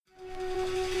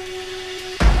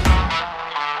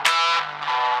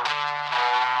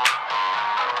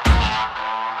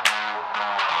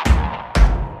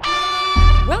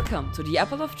Welcome to The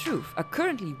Apple of Truth, a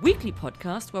currently weekly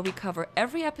podcast where we cover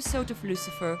every episode of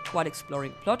Lucifer while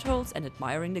exploring plot holes and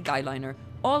admiring the guyliner,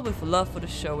 all with love for the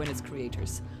show and its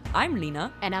creators. I'm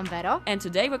Lena. And I'm Vero. And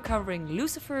today we're covering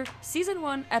Lucifer, Season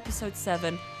 1, Episode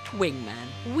 7,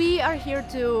 Wingman. We are here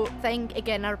to thank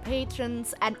again our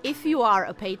patrons, and if you are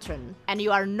a patron and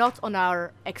you are not on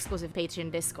our exclusive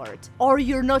Patreon Discord, or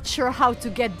you're not sure how to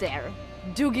get there,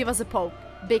 do give us a poke,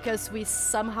 because we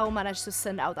somehow managed to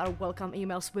send out our welcome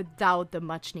emails without the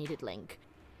much needed link.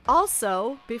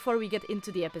 Also, before we get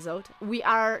into the episode, we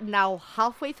are now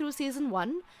halfway through Season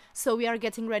 1, so we are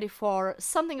getting ready for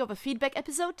something of a feedback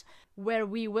episode where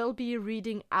we will be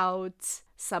reading out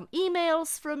some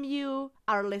emails from you,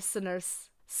 our listeners.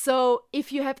 So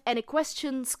if you have any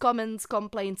questions, comments,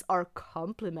 complaints, or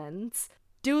compliments,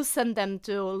 do send them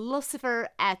to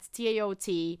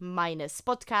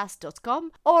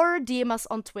lucifer@TAOT-podcast.com or DM us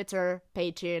on Twitter,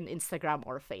 Patreon, Instagram,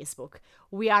 or Facebook.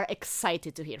 We are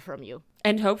excited to hear from you.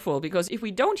 And hopeful, because if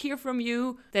we don't hear from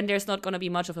you, then there's not going to be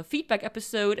much of a feedback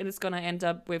episode, and it's going to end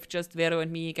up with just Vero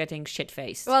and me getting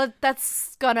shit-faced. Well,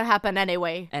 that's gonna happen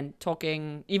anyway. And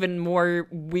talking even more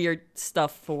weird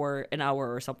stuff for an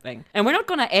hour or something. And we're not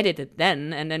going to edit it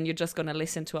then, and then you're just going to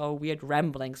listen to our weird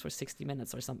ramblings for 60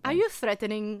 minutes or something. Are you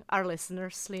threatening our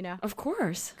listeners, Lena? Of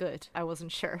course. Good, I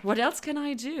wasn't sure. What else can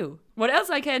I do? What else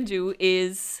I can do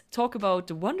is talk about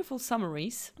the wonderful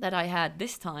summaries that I had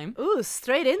this time. Ooh,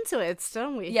 straight into it,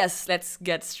 don't we? Yes, let's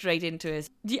get straight into it.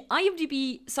 The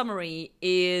IMDb summary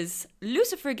is: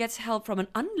 Lucifer gets help from an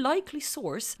unlikely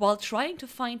source while trying to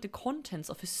find the contents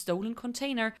of his stolen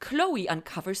container. Chloe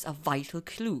uncovers a vital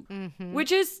clue.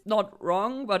 Which is not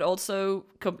wrong, but also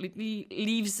completely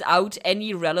leaves out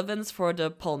any relevance for the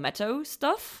Palmetto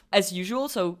stuff, as usual.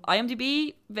 So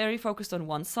IMDb, very focused on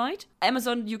one side.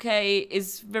 Amazon UK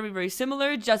is very, very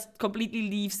similar, just completely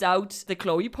leaves out the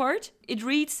Chloe part. It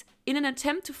reads: in an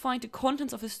attempt to find the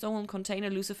contents of his stolen container,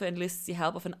 Lucifer enlists the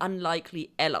help of an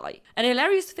unlikely ally. And the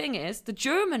hilarious thing is, the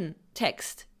German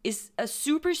text is a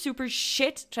super, super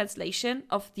shit translation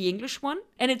of the English one.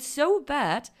 And it's so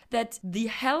bad that the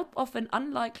help of an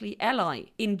unlikely ally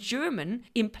in German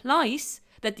implies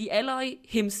that the ally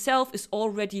himself is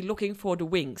already looking for the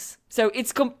wings. So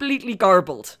it's completely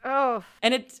garbled. Oh.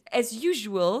 And it, as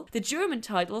usual, the German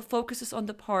title focuses on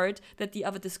the part that the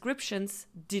other descriptions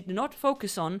did not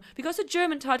focus on, because the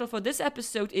German title for this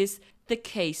episode is The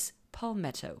Case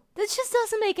Palmetto. That just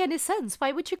doesn't make any sense.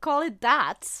 Why would you call it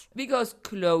that? Because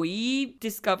Chloe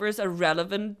discovers a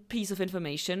relevant piece of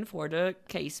information for the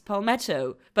case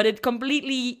Palmetto, but it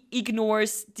completely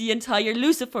ignores the entire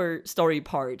Lucifer story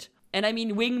part. And I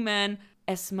mean, Wingman,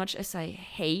 as much as I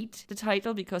hate the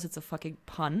title because it's a fucking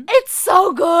pun. It's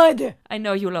so good! I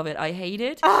know you love it. I hate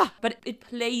it. But it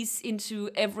plays into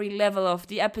every level of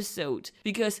the episode.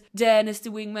 Because Dan is the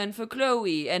wingman for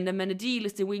Chloe, and the Menadil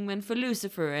is the wingman for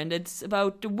Lucifer, and it's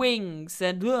about the wings,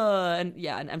 and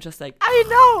I'm just like... I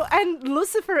know! And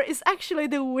Lucifer is actually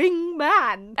the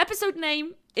wingman. Episode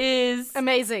name is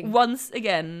amazing. Once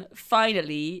again,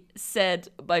 finally said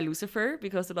by Lucifer,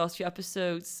 because the last few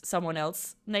episodes someone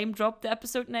else name dropped the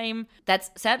episode name.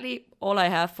 That's sadly all I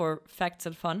have for facts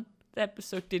and fun. The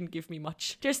episode didn't give me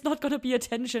much. There's not gonna be a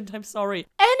tangent, I'm sorry.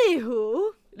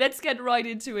 Anywho, let's get right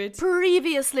into it.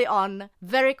 Previously on,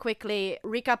 very quickly,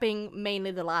 recapping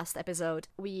mainly the last episode,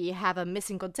 we have a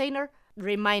missing container,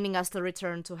 reminding us to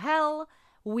return to hell.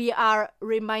 We are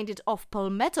reminded of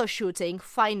Palmetto shooting,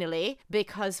 finally,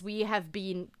 because we have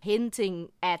been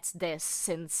hinting at this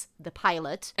since the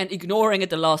pilot. And ignoring it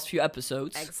the last few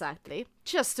episodes. Exactly.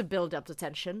 Just to build up the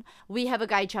tension. We have a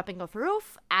guy jumping off a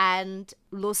roof, and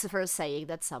Lucifer saying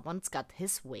that someone's got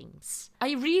his wings.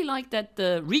 I really like that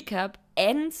the recap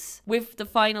ends with the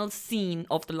final scene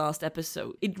of the last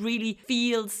episode. It really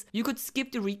feels you could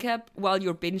skip the recap while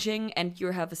you're binging and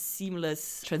you have a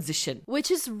seamless transition. Which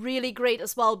is really great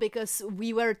as well, because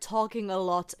we were talking a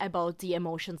lot about the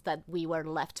emotions that we were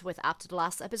left with after the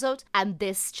last episode, and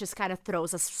this just kind of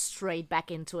throws us straight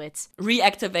back into it.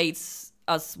 Reactivates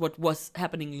us what was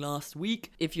happening last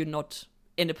week if you're not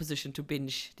in a position to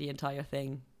binge the entire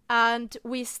thing. And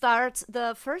we start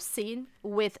the first scene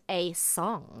with a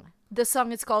song. The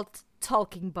song is called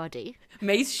Talking Body.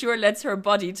 Mace sure lets her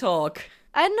body talk.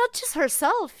 And not just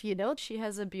herself, you know. She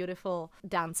has a beautiful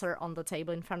dancer on the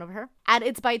table in front of her. And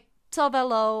it's by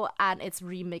Tovello, and it's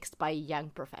remixed by Young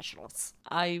Professionals.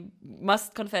 I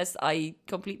must confess, I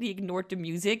completely ignored the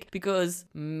music because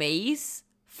Mace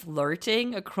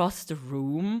flirting across the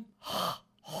room.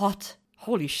 Hot.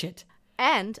 Holy shit.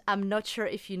 And I'm not sure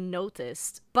if you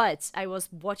noticed, but I was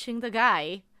watching the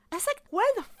guy. I was like, where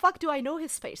the fuck do I know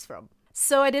his face from?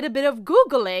 So I did a bit of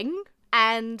Googling,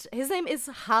 And his name is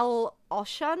Hal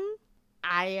Oshan.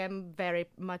 I am very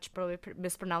much probably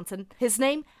mispronouncing his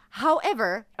name.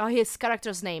 However, his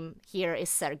character's name here is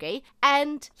Sergey,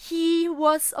 and he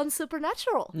was on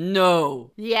Supernatural.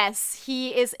 No. Yes, he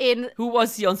is in... Who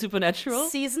was he on Supernatural?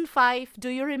 Season 5. Do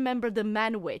you remember the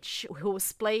man witch who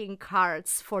was playing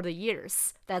cards for the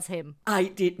years? That's him. I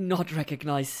did not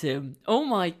recognize him. Oh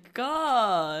my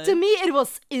god. To me, it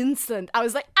was instant. I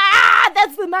was like,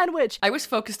 that's the man witch. I was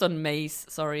focused on Mace,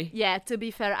 sorry. Yeah, to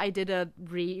be fair, I did a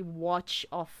re-watch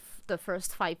of the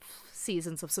first 5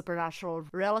 seasons of Supernatural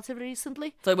relatively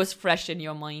recently. So it was fresh in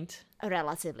your mind.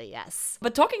 Relatively, yes.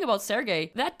 But talking about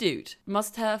Sergey, that dude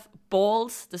must have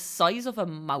balls the size of a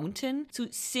mountain to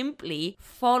simply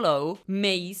follow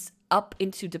Mace up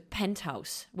into the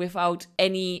penthouse without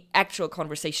any actual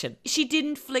conversation. She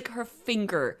didn't flick her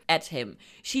finger at him.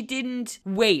 She didn't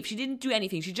wave. She didn't do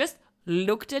anything. She just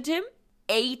looked at him,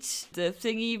 ate the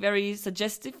thingy very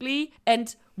suggestively,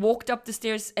 and walked up the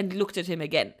stairs and looked at him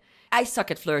again. I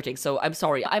suck at flirting, so I'm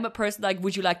sorry. I'm a person like,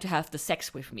 would you like to have the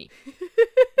sex with me?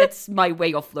 That's my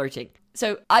way of flirting.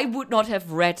 So I would not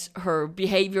have read her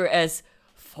behavior as,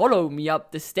 follow me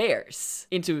up the stairs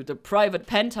into the private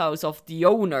penthouse of the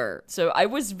owner. So I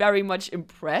was very much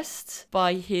impressed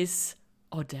by his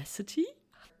audacity.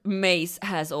 Mace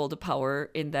has all the power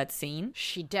in that scene.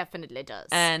 She definitely does.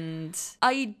 And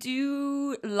I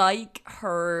do like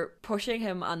her pushing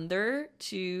him under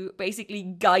to basically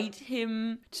guide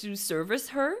him to service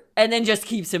her and then just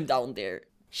keeps him down there.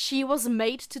 She was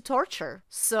made to torture,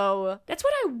 so... That's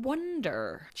what I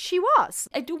wonder. She was.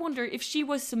 I do wonder if she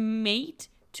was made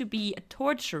to be a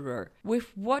torturer.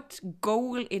 With what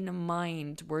goal in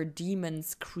mind were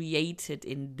demons created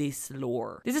in this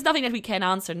lore? This is nothing that we can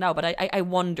answer now, but I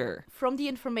wonder. From the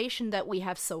information that we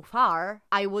have so far,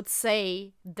 I would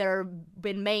say they're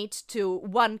been made to,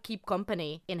 1, keep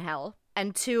company in hell,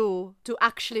 and 2, to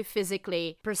actually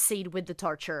physically proceed with the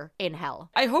torture in hell.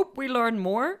 I hope we learn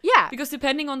more. Yeah. Because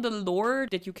depending on the lore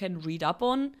that you can read up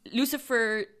on,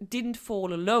 Lucifer didn't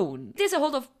fall alone. There's a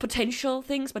whole lot of potential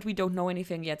things, but we don't know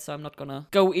anything yet, so I'm not gonna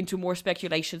go into more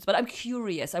speculations. But I'm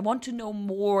curious. I want to know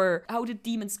more. How did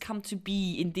demons come to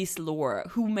be in this lore?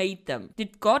 Who made them?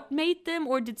 Did God make them,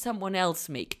 or did someone else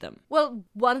make them? Well,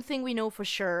 one thing we know for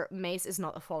sure, Mace is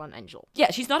not a fallen angel.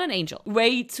 Yeah, she's not an angel.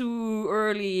 Way too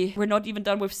early. We're not even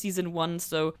done with season 1,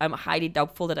 so I'm highly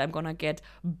doubtful that I'm gonna get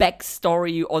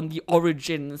backstory on the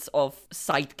origins of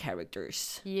side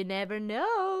characters. You never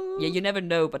know. Yeah, you never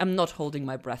know, but I'm not holding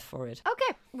my breath for it.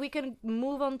 Okay, we can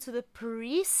move on to the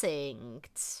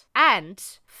precinct. And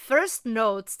first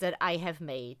note that I have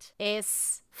made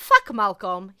is... fuck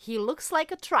Malcolm, he looks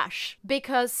like a trash.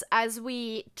 Because as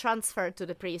we transfer to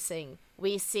the precinct,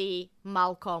 we see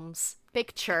Malcolm's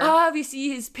picture. We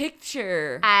see his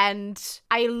picture. And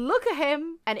I look at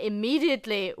him and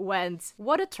immediately went,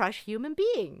 what a trash human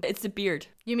being. It's the beard.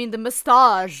 You mean the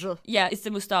mustache? Yeah, it's the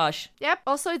mustache. Yep.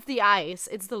 Also, it's the eyes.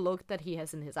 It's the look that he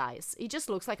has in his eyes. He just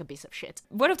looks like a piece of shit.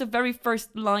 One of the very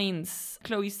first lines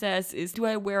Chloe says is, do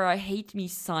I wear a hate me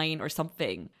sign or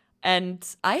something? And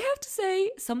I have to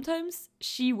say, sometimes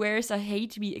she wears a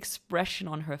hate me expression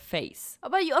on her face.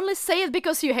 But you only say it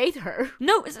because you hate her.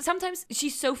 No, sometimes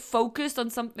she's so focused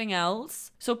on something else,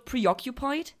 so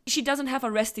preoccupied. She doesn't have a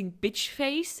resting bitch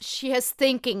face. She has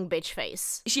thinking bitch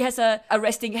face. She has a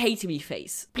resting hate me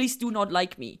face. Please do not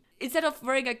like me. Instead of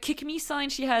wearing a kick me sign,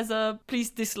 she has a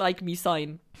please dislike me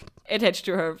sign attached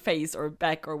to her face or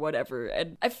back or whatever.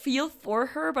 And I feel for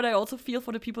her, but I also feel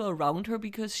for the people around her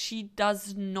because she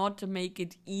does not make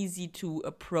it easy to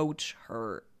approach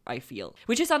her, I feel.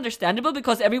 Which is understandable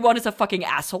because everyone is a fucking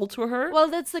asshole to her. Well,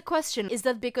 that's the question. Is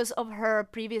that because of her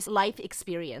previous life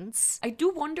experience? I do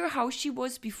wonder how she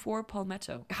was before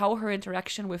Palmetto. How her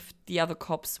interaction with the other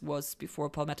cops was before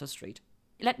Palmetto Street.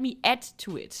 Let me add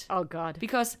to it. Oh, God.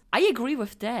 Because I agree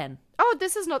with Dan. Oh,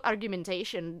 this is not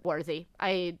argumentation worthy.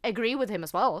 I agree with him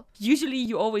as well. Usually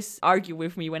you always argue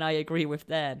with me when I agree with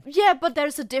Dan. Yeah, but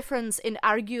there's a difference in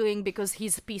arguing because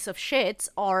he's a piece of shit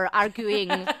or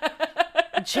arguing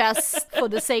just for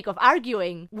the sake of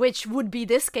arguing, which would be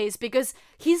this case because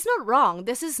he's not wrong.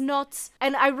 This is not,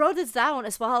 and I wrote it down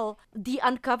as well, the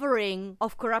uncovering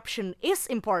of corruption is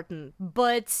important,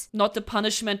 but not the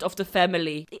punishment of the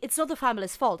family. It's not the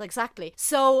family's fault, exactly.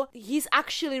 So he's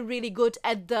actually really good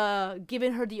at the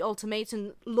giving her the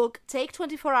ultimatum, look, take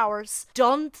 24 hours,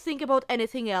 don't think about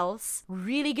anything else,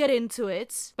 really get into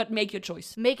it. But make your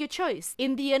choice. Make your choice.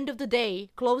 In the end of the day,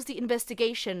 close the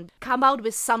investigation, come out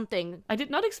with something. I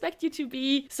did not expect you to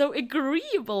be so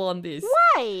agreeable on this.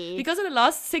 Why? Because in the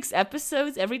last 6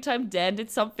 episodes, every time Dan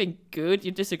did something good,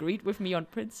 you disagreed with me on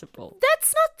principle.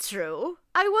 That's not true.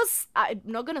 I'm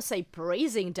not gonna say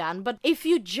praising Dan, but if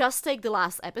you just take the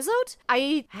last episode,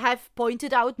 I have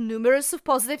pointed out numerous of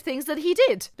positive things that he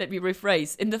did. Let me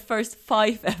rephrase. In the first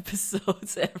 5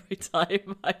 episodes, every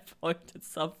time I pointed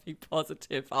something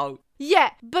positive out.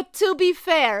 Yeah, but to be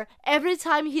fair, every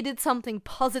time he did something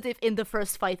positive in the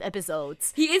first 5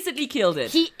 episodes, He instantly killed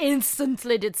it. he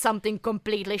instantly did something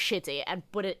completely shitty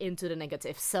and put it into the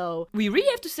negative, so... We really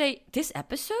have to say, this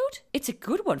episode, it's a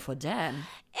good one for Dan.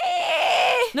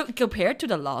 No, compared to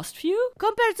the last few,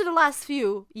 Compared to the last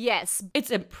few, yes. it's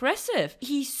impressive.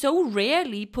 He so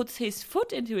rarely puts his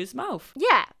foot into his mouth.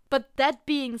 Yeah, but that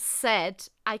being said,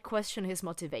 I question his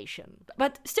motivation.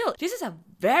 But still, this is a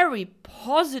very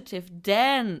positive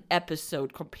Dan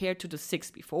episode compared to the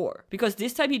 6 before. Because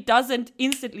this time he doesn't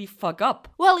instantly fuck up.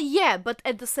 Well, yeah, but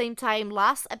at the same time,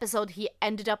 last episode he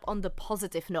ended up on the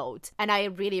positive note. And I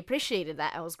really appreciated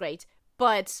that. It was great.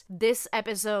 But this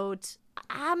episode,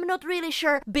 I'm not really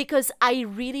sure, because I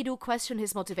really do question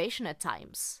his motivation at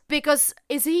times. Because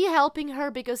is he helping her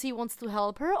because he wants to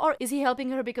help her, or is he helping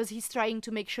her because he's trying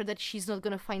to make sure that she's not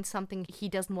gonna find something he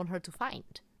doesn't want her to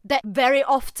find? That very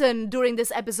often during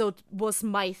this episode was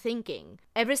my thinking.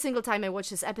 Every single time I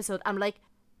watch this episode, I'm like,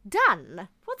 Dan,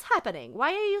 what's happening?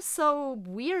 Why are you so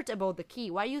weird about the key?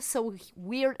 Why are you so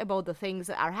weird about the things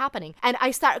that are happening? And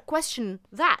I start to question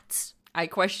that. I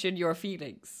question your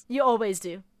feelings. You always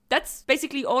do. That's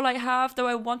basically all I have, though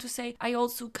I want to say I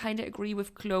also kind of agree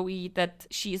with Chloe that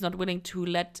she is not willing to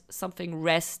let something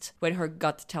rest when her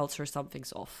gut tells her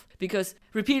something's off. Because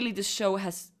repeatedly this show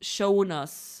has shown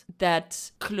us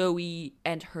that Chloe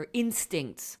and her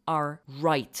instincts are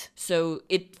right. So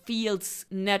it feels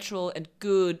natural and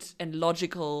good and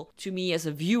logical to me as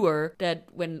a viewer that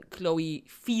when Chloe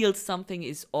feels something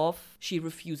is off, she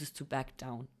refuses to back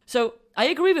down. So I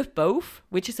agree with both,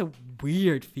 which is a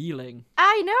weird feeling.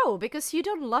 I know, because you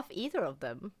don't love either of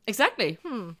them. Exactly.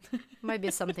 Might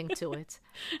be something to it.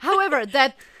 However,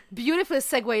 that beautifully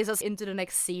segues us into the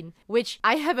next scene, which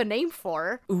I have a name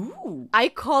for. Ooh. I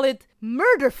call it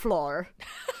Murder Floor.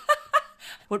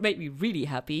 What made me really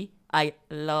happy, I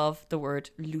love the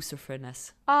word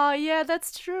Luciferness. Oh, yeah,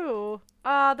 that's true.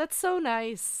 Ah, that's so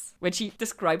nice. When she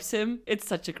describes him, it's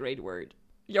such a great word.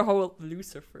 Your whole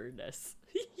Luciferness.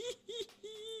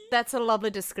 That's a lovely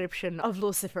description of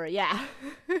Lucifer, yeah.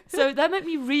 So that made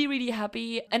me really, really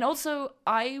happy. And also,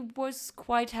 I was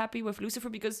quite happy with Lucifer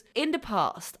because in the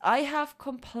past, I have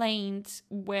complained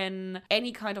when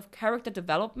any kind of character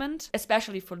development,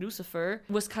 especially for Lucifer,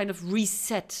 was kind of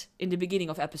reset in the beginning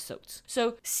of episodes.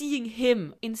 So seeing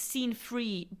him in scene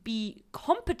 3 be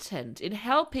competent in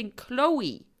helping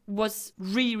Chloe was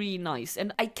really, really nice.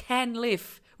 And I can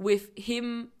live with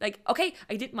him, like, okay,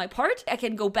 I did my part, I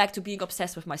can go back to being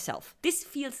obsessed with myself. This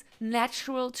feels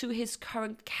natural to his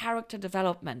current character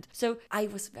development. So I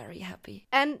was very happy.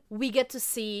 And we get to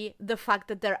see the fact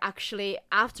that they're actually,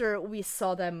 after we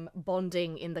saw them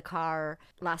bonding in the car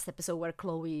last episode where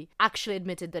Chloe actually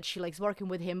admitted that she likes working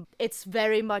with him, it's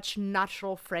very much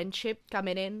natural friendship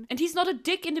coming in. And he's not a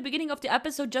dick in the beginning of the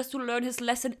episode just to learn his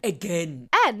lesson again.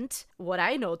 And what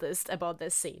I noticed about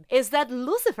this scene is that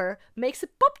Lucifer makes a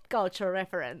pop culture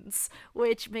reference,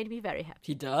 which made me very happy.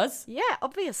 He does? Yeah,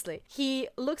 obviously. He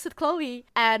looks at Chloe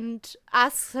and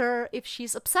asks her if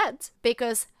she's upset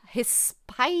because his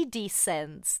spidey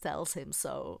sense tells him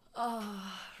so.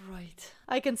 Oh, right.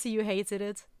 I can see you hated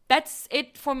it. That's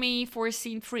it for me for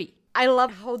scene 3. I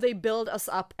love how they build us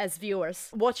up as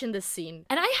viewers watching this scene.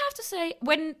 And I have to say,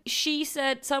 when she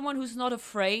said someone who's not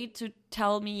afraid to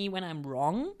tell me when I'm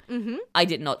wrong, I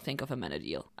did not think of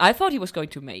Amenadiel. I thought he was going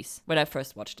to Mace when I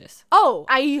first watched this. Oh,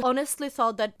 I honestly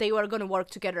thought that they were going to work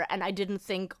together, and I didn't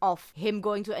think of him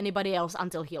going to anybody else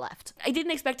until he left. I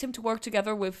didn't expect him to work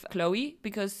together with Chloe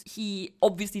because he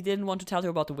obviously didn't want to tell her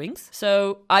about the wings.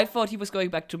 So I thought he was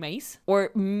going back to Mace,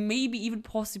 or maybe even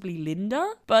possibly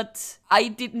Linda, but I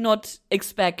did not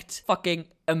expect fucking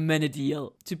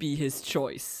Amenadiel to be his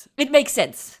choice. It makes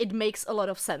sense. It makes a lot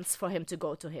of sense for him to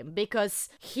go to him because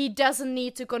he doesn't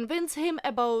need to convince him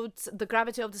about the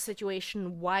gravity of the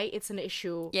situation, why it's an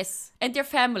issue. Yes. And they're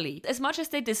family. As much as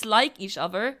they dislike each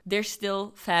other, they're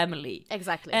still family.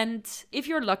 Exactly. And if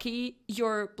you're lucky,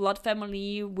 your blood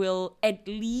family will at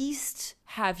least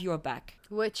have your back.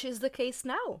 Which is the case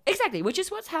now. Exactly, which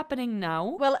is what's happening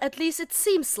now. Well, at least it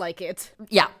seems like it.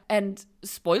 Yeah. And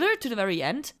spoiler to the very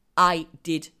end, I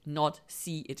did not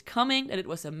see it coming, that it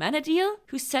was Amenadiel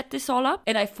who set this all up,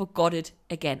 and I forgot it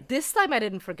again. This time I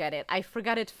didn't forget it. I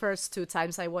forgot it first 2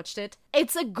 times I watched it.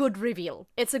 It's a good reveal.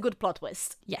 It's a good plot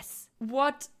twist. Yes.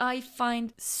 What I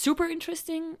find super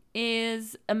interesting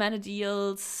is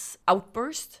Amenadiel's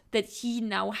outburst that he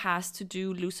now has to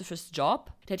do Lucifer's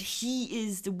job, that he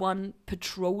is the one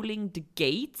patrolling the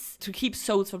gates to keep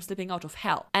souls from slipping out of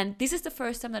hell. And this is the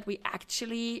first time that we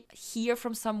actually hear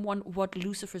from someone what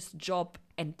Lucifer's job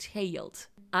entailed.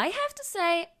 I have to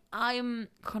say, I'm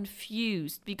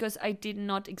confused because I did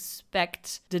not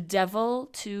expect the devil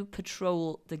to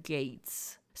patrol the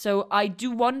gates. So I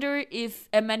do wonder if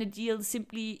Amenadiel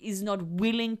simply is not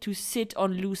willing to sit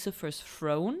on Lucifer's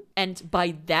throne, and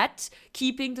by that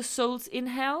keeping the souls in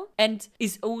hell, and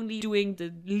is only doing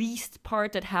the least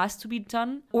part that has to be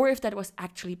done, or if that was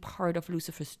actually part of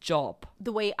Lucifer's job.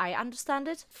 The way I understand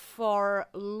it, for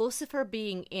Lucifer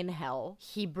being in hell,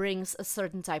 he brings a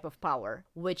certain type of power,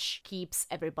 which keeps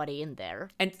everybody in there.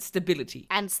 And stability.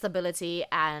 And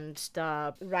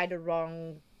the right or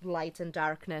wrong, light and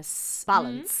darkness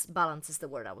balance. Balance is the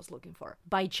word I was looking for.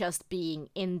 By just being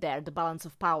in there, the balance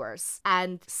of powers.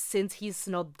 And since he's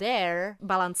not there,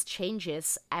 balance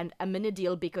changes, and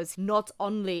Amenadiel, because not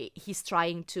only he's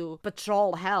trying to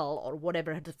patrol hell or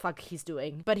whatever the fuck he's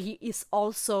doing, but he is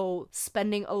also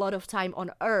spending a lot of time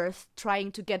on Earth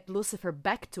trying to get Lucifer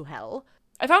back to hell.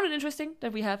 I found it interesting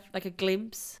that we have like a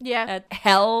glimpse at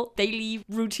hell daily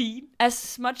routine.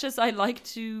 As much as I like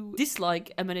to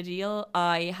dislike Amenadiel,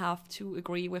 I have to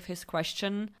agree with his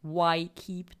question, why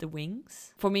keep the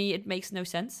wings? For me, it makes no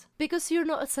sense. Because you're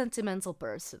not a sentimental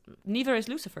person. Neither is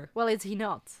Lucifer. Well, is he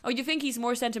not? Oh, you think he's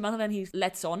more sentimental than he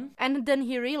lets on? And then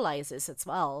he realizes as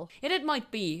well. Yeah, it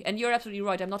might be. And you're absolutely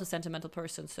right. I'm not a sentimental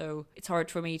person, so it's hard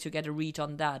for me to get a read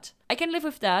on that. I can live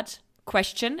with that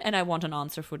question, and I want an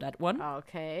answer for that one.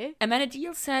 Okay.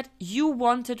 Amenadiel said, you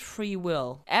wanted free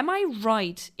will. Am I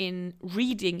right in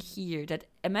reading here that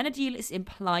Amenadiel is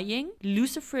implying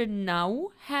Lucifer now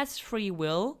has free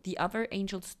will, the other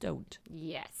angels don't?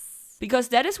 Yes. Because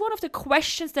that is one of the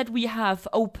questions that we have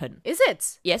open. Is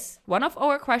it? Yes, one of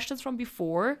our questions from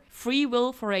before. Free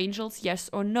will for angels, yes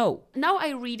or no? Now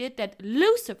I read it that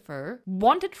Lucifer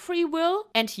wanted free will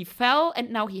and he fell and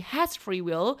now he has free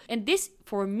will. And this,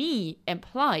 for me,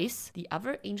 implies the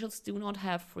other angels do not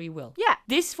have free will. Yeah.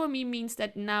 This, for me, means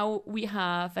that now we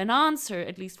have an answer,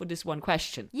 at least for this one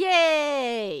question.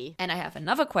 Yay! And I have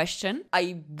another question.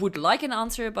 I would like an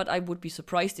answer, but I would be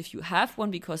surprised if you have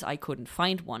one because I couldn't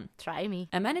find one. Try me.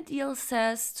 Amenadiel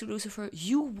says to Lucifer,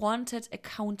 you wanted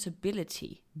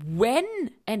accountability.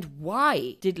 When and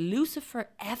why did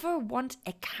Lucifer ever want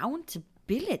accountability?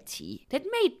 That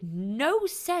made no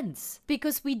sense.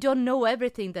 Because we don't know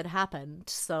everything that happened,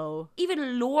 so...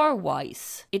 Even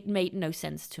lore-wise, it made no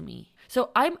sense to me.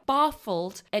 So I'm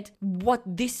baffled at what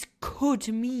this could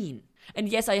mean. And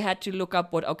yes, I had to look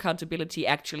up what accountability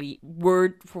actually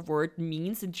word for word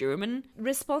means in German.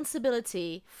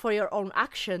 Responsibility for your own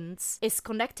actions is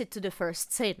connected to the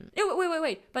first sin.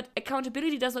 Wait. But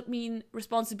accountability does not mean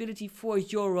responsibility for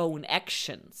your own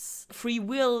actions. Free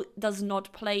will does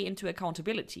not play into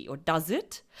accountability, or does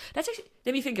it?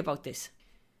 Let me think about this.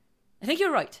 I think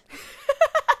you're right.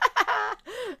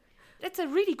 That's a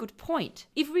really good point.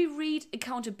 If we read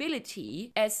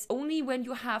accountability as only when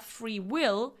you have free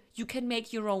will, you can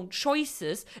make your own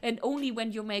choices, and only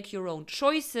when you make your own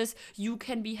choices, you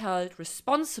can be held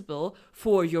responsible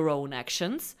for your own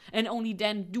actions, and only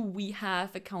then do we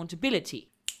have accountability.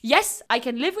 Yes, I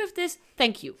can live with this.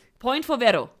 Thank you. Point for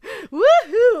Vero.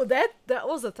 Woohoo! That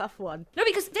was a tough one. No,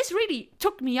 because this really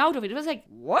took me out of it. It was like,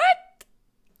 what?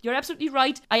 You're absolutely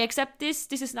right. I accept this.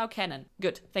 This is now canon.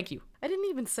 Good. Thank you. I didn't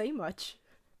even say much.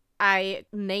 I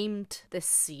named this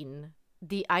scene.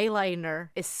 The eyeliner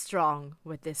is strong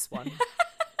with this one.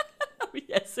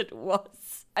 Yes, it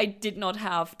was. I did not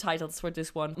have titles for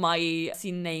this one. My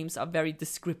scene names are very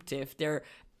descriptive. They're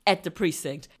at the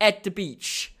precinct, at the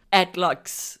beach, at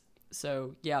Lux.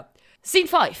 So, yeah. Scene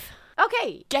 5.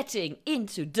 Okay. Getting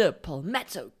into the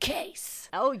Palmetto case.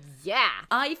 Oh, yeah.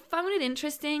 I found it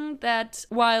interesting that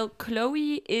while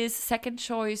Chloe is second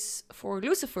choice for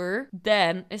Lucifer,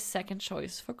 Dan is second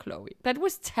choice for Chloe. That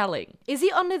was telling. Is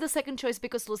he only the second choice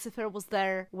because Lucifer was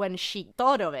there when she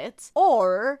thought of it?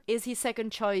 Or is he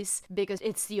second choice because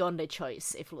it's the only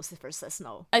choice if Lucifer says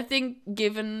no? I think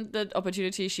given the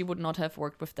opportunity, she would not have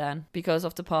worked with Dan because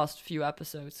of the past few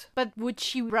episodes. But would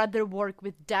she rather work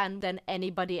with Dan than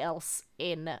anybody else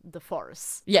in the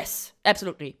Force? Yes,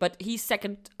 absolutely. But he's second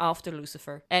after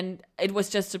Lucifer. And it was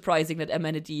just surprising that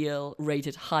Amenadiel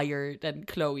rated higher than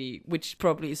Chloe, which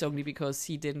probably is only because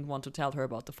he didn't want to tell her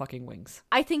about the fucking wings.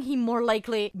 I think he more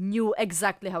likely knew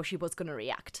exactly how she was gonna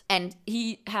react. And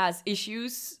he has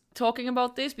issues talking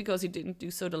about this because he didn't do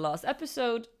so the last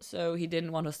episode, so he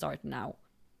didn't want to start now.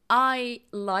 I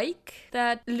like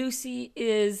that Lucy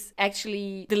is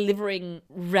actually delivering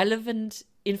relevant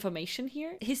information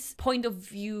here. His point of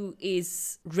view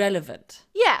is relevant.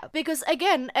 Yeah, because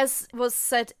again, as was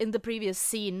said in the previous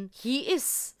scene, he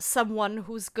is someone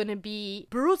who's gonna be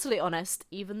brutally honest,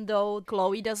 even though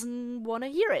Chloe doesn't want to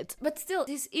hear it. But still,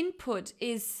 his input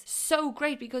is so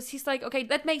great because he's like, okay,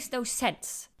 that makes no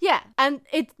sense. Yeah, and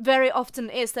it very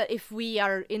often is that if we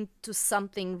are into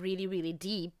something really, really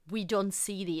deep, we don't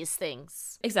see these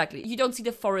things. Exactly. You don't see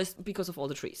the forest because of all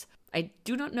the trees. I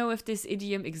do not know if this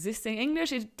idiom exists in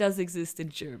English. It does exist in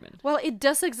German. Well, it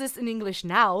does exist in English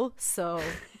now, so...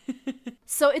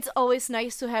 So it's always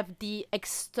nice to have the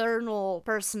external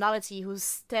personality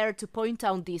who's there to point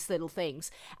out these little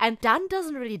things. And Dan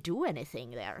doesn't really do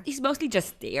anything there. He's mostly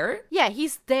just there. Yeah,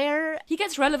 he's there. He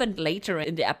gets relevant later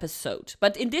in the episode.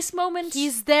 But in this moment...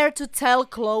 He's there to tell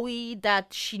Chloe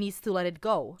that she needs to let it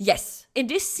go. Yes. In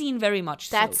this scene, very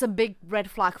much That's a big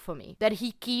red flag for me. That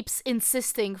he keeps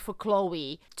insisting for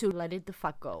Chloe to let it the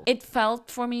fuck go. It felt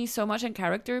for me so much in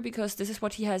character because this is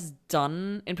what he has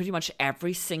done in pretty much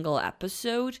every single episode.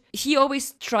 He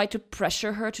always tried to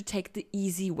pressure her to take the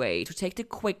easy way, to take the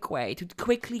quick way, to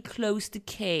quickly close the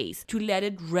case, to let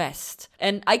it rest.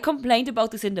 And I complained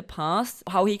about this in the past,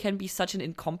 how he can be such an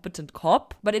incompetent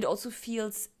cop, but it also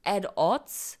feels at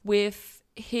odds with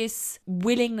his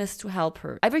willingness to help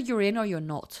her. Either you're in or you're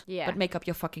not. Yeah. But make up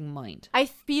your fucking mind. I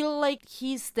feel like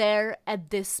he's there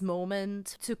at this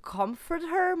moment to comfort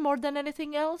her more than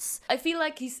anything else. I feel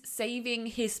like he's saving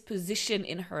his position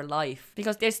in her life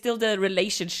because there's still the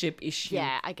relationship issue.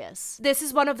 Yeah, I guess. This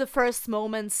is one of the first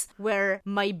moments where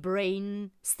my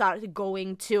brain started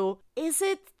going to, is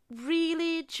it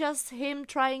really just him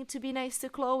trying to be nice to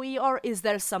Chloe, or is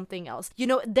there something else? You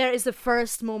know, there is the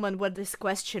first moment where this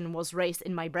question was raised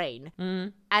in my brain.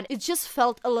 And it just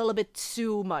felt a little bit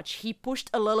too much. He pushed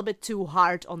a little bit too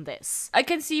hard on this. I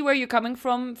can see where you're coming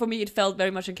from. For me, it felt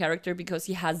very much in character because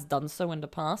he has done so in the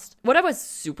past. What I was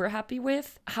super happy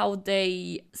with, how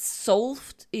they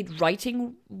solved it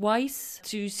writing-wise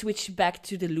to switch back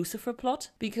to the Lucifer plot,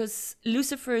 because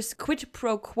Lucifer's quid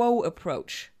pro quo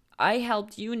approach, I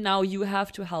helped you, now you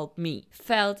have to help me,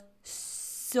 felt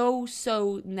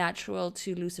so natural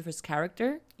to Lucifer's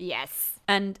character. Yes.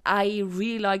 And I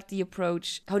really liked the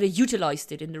approach, how they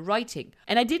utilized it in the writing.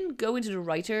 And I didn't go into the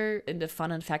writer in the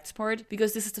fun and facts part,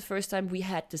 because this is the first time we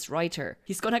had this writer.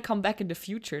 He's gonna come back in the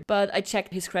future. But I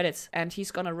checked his credits, and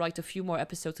he's gonna write a few more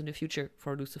episodes in the future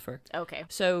for Lucifer. Okay.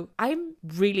 So I'm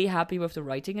really happy with the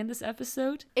writing in this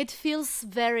episode. It feels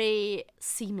very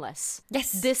seamless.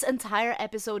 Yes. This entire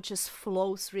episode just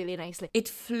flows really nicely. It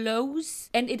flows,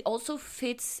 and it also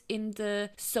fits in the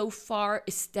so far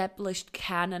established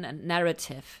canon and narrative.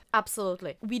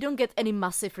 Absolutely. We don't get any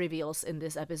massive reveals in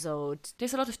this episode.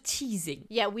 There's a lot of teasing.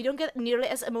 Yeah, we don't get nearly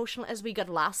as emotional as we got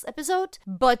last episode,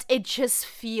 but it just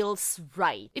feels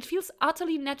right. It feels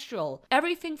utterly natural.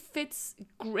 Everything fits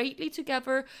greatly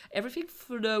together. Everything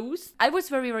flows. I was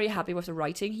very happy with the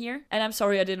writing here. And I'm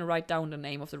sorry I didn't write down the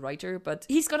name of the writer, but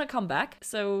he's gonna come back.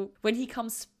 So when he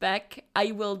comes back,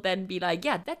 I will then be like,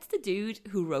 yeah, that's the dude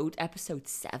who wrote episode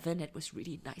 7. It was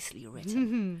really nicely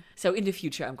written. So in the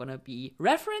future, I'm gonna be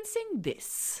referencing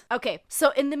this. Okay,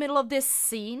 so in the middle of this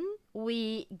scene,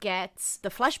 we get the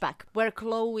flashback where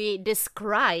Chloe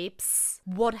describes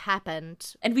what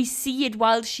happened. And we see it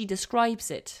while she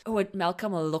describes it. Oh, and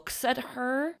Malcolm looks at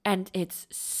her and it's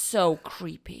so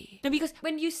creepy. No, because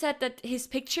when you said that his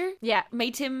picture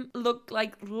made him look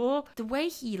like, oh, the way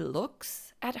he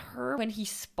looks at her when he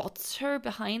spots her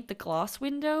behind the glass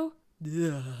window.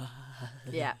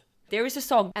 Yeah. There is a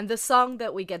song. And the song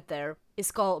that we get there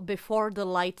is called Before the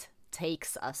Light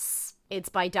Takes Us. It's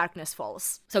by Darkness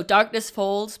Falls. So Darkness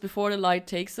Falls, Before the Light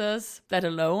Takes Us. That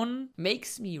alone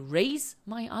makes me raise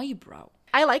my eyebrow.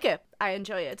 I like it. I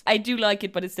enjoy it. I do like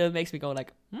it, but it still makes me go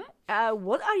like,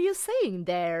 what are you saying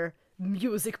there,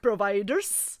 music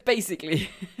providers? Basically.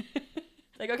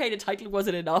 Like, okay, the title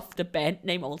wasn't enough. The band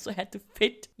name also had to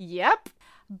fit. Yep.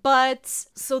 But,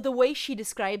 so the way she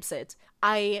describes it,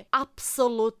 I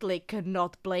absolutely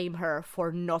cannot blame her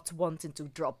for not wanting to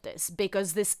drop this,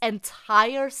 because this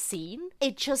entire scene,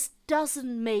 it just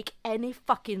doesn't make any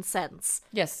fucking sense.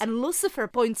 Yes. And Lucifer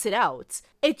points it out.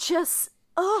 It just...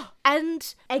 oh.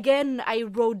 And again, I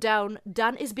wrote down,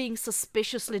 Dan is being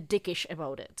suspiciously dickish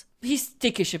about it. He's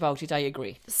dickish about it, I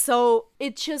agree. So,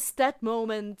 it just, that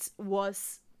moment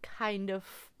was kind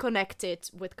of connect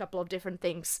it with a couple of different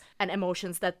things and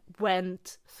emotions that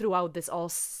went throughout this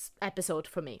episode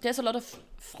for me. There's a lot of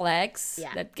flags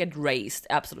that get raised,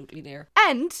 absolutely there.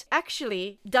 And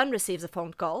actually, Dunn receives a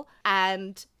phone call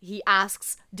and he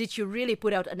asks, did you really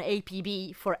put out an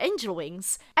APB for Angel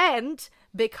Wings? And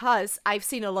because I've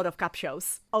seen a lot of Cup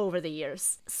shows over the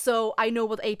years, so I know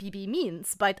what APB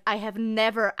means, but I have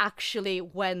never actually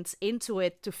went into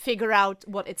it to figure out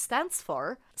what it stands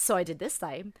for. So I did this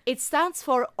time. It stands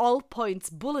for All Points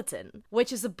Bulletin,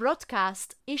 which is a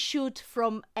broadcast issued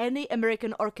from any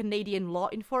American or Canadian law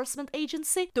enforcement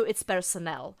agency to its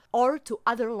personnel or to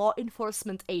other law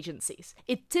enforcement agencies.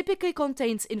 It typically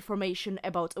contains information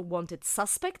about a wanted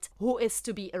suspect who is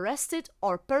to be arrested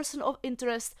or person of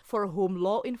interest for whom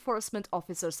law enforcement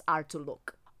officers are to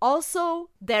look.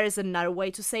 Also, there is another way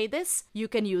to say this. You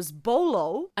can use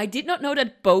BOLO. I did not know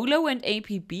that BOLO and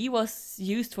APB was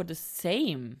used for the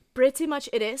same. Pretty much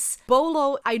it is.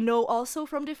 BOLO I know also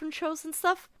from different shows and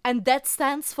stuff. And that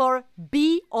stands for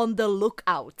Be on the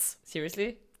Lookout.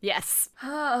 Seriously? Yes.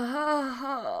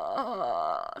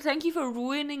 Thank you for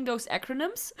ruining those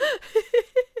acronyms.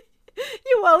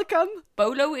 You're welcome.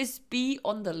 BOLO is Be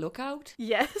on the Lookout?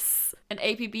 Yes. And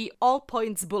APB... All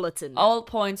Points Bulletin. All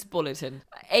Points Bulletin.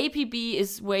 APB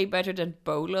is way better than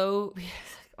BOLO.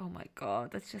 Oh my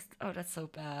god, that's so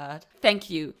bad. Thank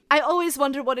you. I always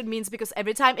wonder what it means because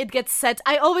every time it gets said,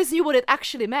 I always knew what it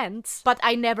actually meant, but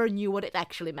I never knew what it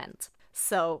actually meant.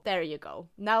 So, there you go.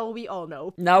 Now we all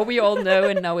know. Now we all know,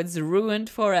 and now it's ruined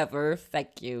forever.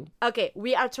 Thank you. Okay,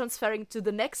 we are transferring to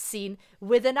the next scene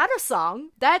with another song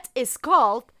that is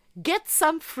called Get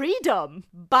Some Freedom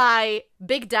by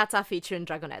Big Data featuring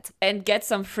Dragonette. And Get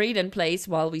Some Freedom plays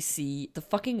while we see the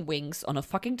fucking wings on a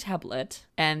fucking tablet.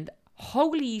 And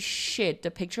holy shit,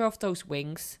 the picture of those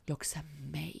wings looks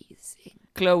amazing.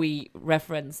 Chloe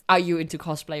referenced, are you into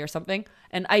cosplay or something?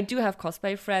 And I do have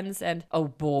cosplay friends, and oh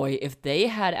boy, if they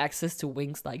had access to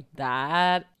wings like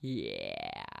that, yeah.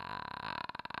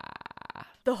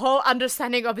 The whole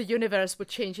understanding of the universe would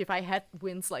change if I had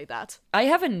wings like that. I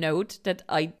have a note that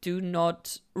I do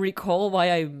not recall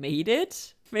why I made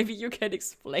it. Maybe you can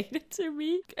explain it to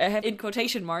me. I have in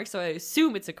quotation marks, so I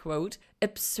assume it's a quote.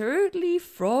 Absurdly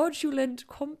fraudulent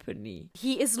company.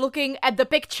 He is looking at the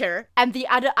picture, and the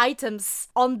other items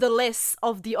on the list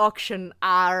of the auction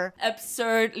are...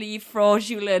 Absurdly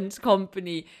fraudulent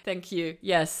company. Thank you.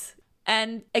 Yes.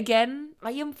 And again,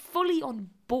 I am fully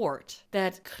on board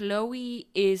that Chloe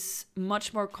is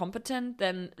much more competent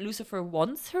than Lucifer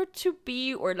wants her to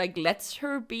be, or like lets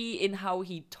her be in how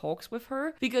he talks with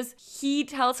her, because he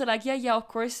tells her like, yeah, of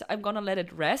course I'm gonna let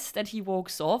it rest, and he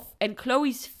walks off. And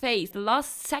Chloe's face, the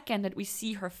last second that we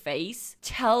see her face,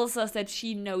 tells us that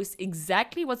she knows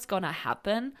exactly what's gonna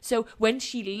happen. So when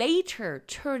she later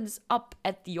turns up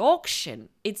at the auction,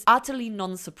 it's utterly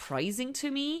non-surprising to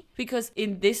me, because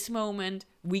in this moment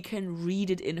we can read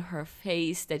it in her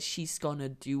face that she's gonna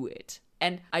do it.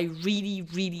 And I really,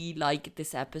 really like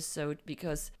this episode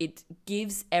because it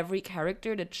gives every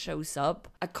character that shows up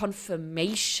a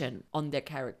confirmation on their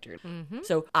character. Mm-hmm.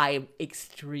 So I'm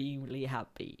extremely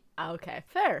happy. Okay,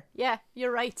 fair. Yeah,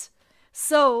 you're right.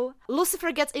 So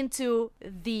Lucifer gets into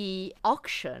the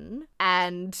auction,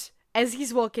 and as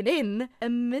he's walking in, a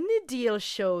mini deal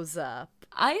shows up.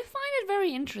 I find it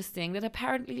very interesting that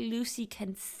apparently Lucy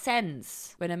can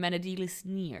sense when a Menadil is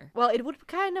near. Well, it would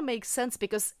kind of make sense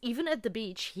because even at the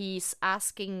beach, he's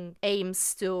asking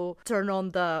Ames to turn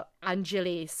on the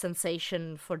Angeli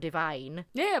sensation for Divine.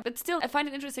 Yeah, but still, I find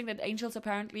it interesting that angels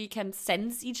apparently can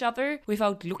sense each other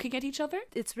without looking at each other.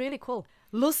 It's really cool.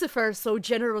 Lucifer so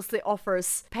generously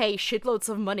offers pay shitloads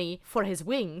of money for his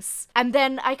wings. And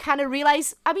then I kind of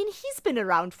realize, I mean, he's been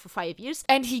around for 5 years.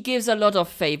 And he gives a lot of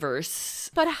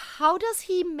favors. But how does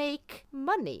he make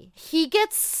money? He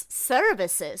gets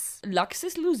services. Lux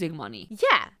is losing money.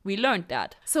 Yeah. We learned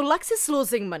that. So Lux is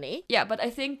losing money. Yeah, but I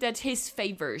think that his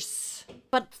favors...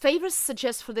 But favors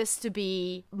suggest for this to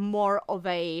be more of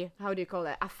a... How do you call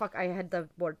it? I had the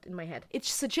word in my head. It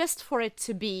suggests for it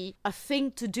to be a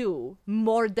thing to do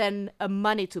more than a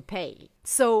money to pay.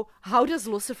 So how does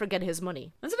Lucifer get his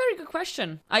money? That's a very good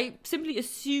question. I simply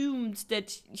assumed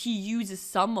that he uses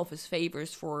some of his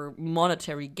favors for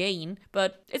monetary gain,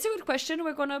 but it's a good question.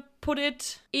 We're gonna put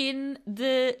it in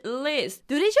the list.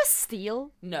 Do they just steal?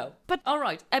 No. But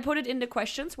alright, I put it in the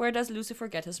questions. Where does Lucifer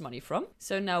get his money from?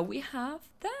 So now we have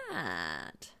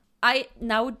that. I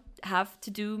now have to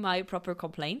do my proper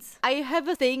complaints. I have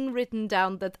a thing written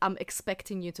down that I'm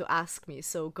expecting you to ask me,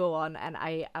 so go on, and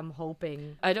I am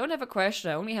hoping... I don't have a question,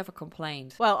 I only have a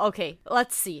complaint. Well, okay,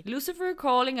 let's see. Lucifer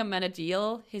calling a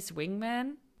Menadil his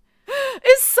wingman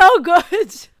is so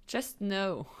good. Just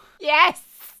no. Yes.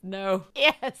 No.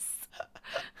 Yes.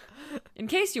 In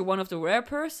case you're one of the rare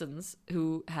persons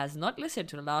who has not listened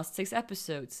to the last 6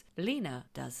 episodes, Lena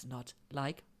does not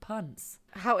like puns.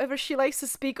 However, she likes to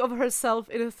speak of herself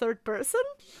in a third person.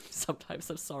 Sometimes,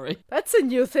 I'm sorry. That's a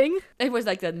new thing. It was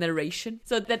like the narration.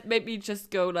 So that made me just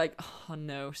go like, oh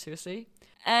no, seriously?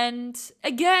 And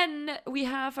again, we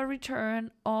have a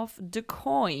return of the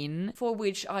coin, for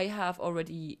which I have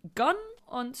already gone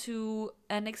onto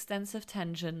an extensive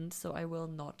tangent, so I will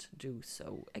not do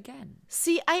so again.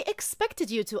 See, I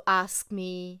expected you to ask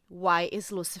me, why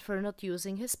is Lucifer not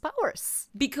using his powers?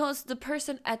 Because the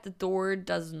person at the door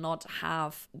does not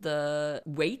have the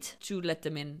weight to let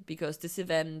them in, because this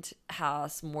event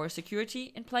has more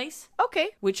security in place.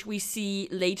 Okay. Which we see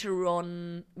later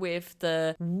on with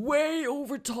the way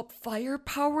over top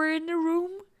firepower in the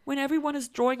room. When everyone is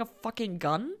drawing a fucking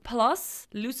gun. Plus,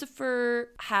 Lucifer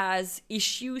has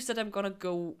issues that I'm gonna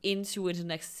go into in the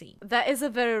next scene. That is a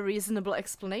very reasonable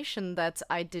explanation that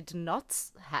I did not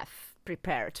have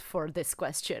prepared for this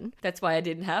question. That's why I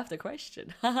didn't have the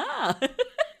question. Haha!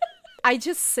 I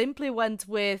just simply went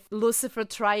with Lucifer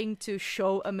trying to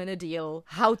show Amenadiel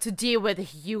how to deal with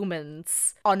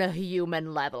humans on a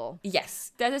human level.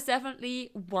 Yes, that is definitely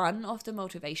one of the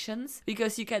motivations,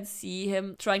 because you can see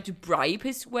him trying to bribe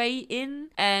his way in,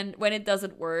 and when it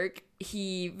doesn't work,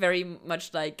 he very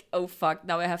much like, oh fuck,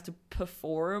 now I have to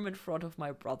perform in front of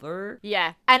my brother.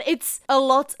 Yeah, and it's a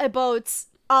lot about,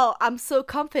 oh, I'm so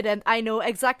confident, I know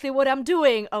exactly what I'm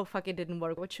doing. Oh fuck, it didn't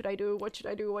work. What should I do? What should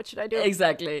I do? What should I do?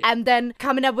 Exactly. And then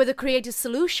coming up with a creative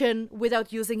solution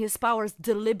without using his powers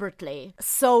deliberately.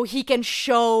 So he can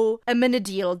show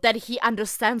Amenadiel that he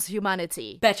understands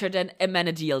humanity. Better than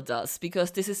Amenadiel does,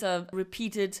 because this is a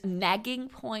repeated nagging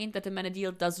point that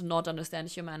Amenadiel does not understand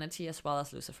humanity as well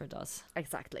as Lucifer does.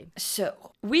 Exactly.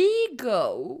 So, we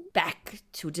go back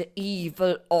to the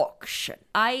evil auction.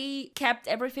 I kept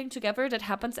everything together that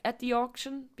happened at the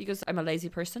auction because I'm a lazy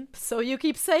person. So you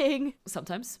keep saying.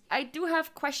 Sometimes. I do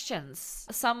have questions.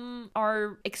 Some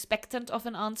are expectant of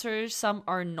an answer, some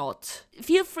are not.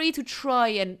 Feel free to try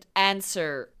and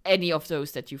answer any of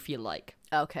those that you feel like.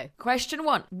 Okay. Question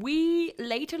 1. We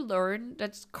later learn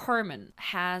that Carmen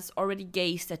has already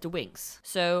gazed at the wings.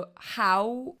 So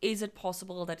how is it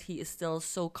possible that he is still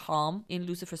so calm in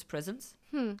Lucifer's presence?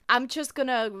 I'm just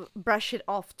gonna brush it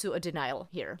off to a denial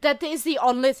here. That is the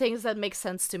only things that make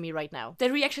sense to me right now.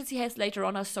 The reactions he has later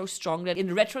on are so strong that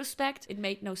in retrospect, it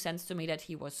made no sense to me that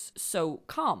he was so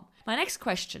calm. My next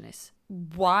question is,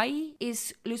 why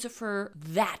is Lucifer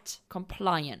that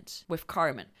compliant with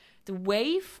Carmen? The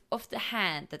wave of the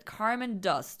hand that Carmen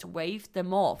does to wave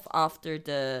them off after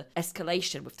the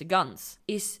escalation with the guns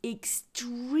is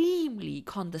extremely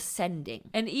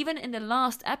condescending. And even in the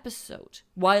last episode,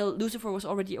 while Lucifer was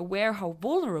already aware how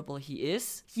vulnerable he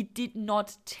is, he did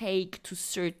not take to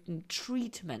certain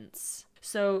treatments.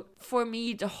 So, for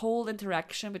me, the whole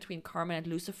interaction between Carmen and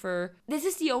Lucifer, this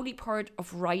is the only part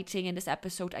of writing in this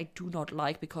episode I do not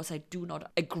like because I do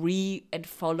not agree and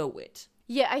follow it.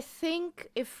 Yeah, I think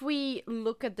if we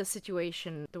look at the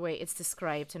situation, the way it's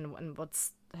described and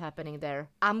what's happening there,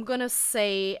 I'm gonna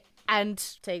say, and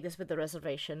take this with the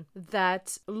reservation,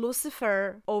 that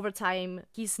Lucifer, over time,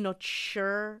 he's not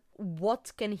sure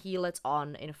what can he let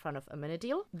on in front of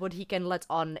Amenadiel, what he can let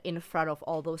on in front of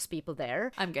all those people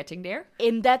there. I'm getting there.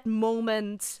 In that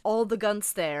moment, all the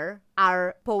guns there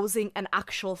are posing an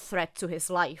actual threat to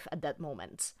his life at that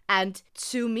moment. And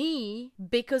to me,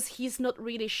 because he's not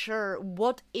really sure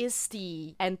what is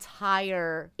the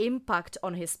entire impact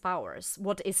on his powers,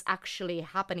 what is actually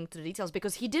happening to the details,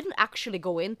 because he didn't actually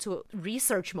go into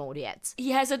research mode yet.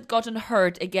 He hasn't gotten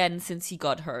hurt again since he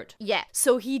got hurt. Yeah,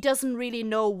 so he doesn't really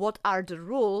know what are the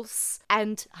rules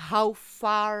and how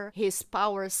far his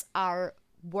powers are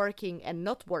working and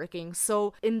not working.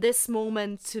 So in this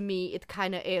moment, to me, it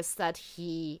kind of is that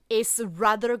he is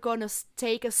rather gonna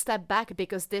take a step back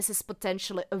because this is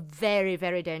potentially a very,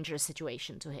 very dangerous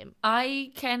situation to him.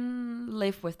 I can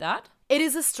live with that. It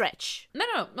is a stretch. No,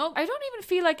 I don't even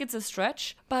feel like it's a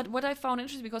stretch. But what I found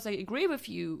interesting, because I agree with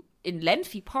you in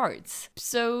lengthy parts.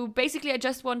 So basically, I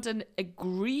just want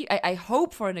I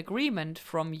hope for an agreement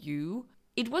from you.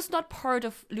 It was not part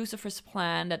of Lucifer's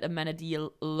plan that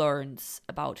Amenadiel learns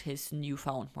about his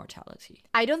newfound mortality.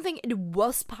 I don't think it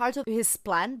was part of his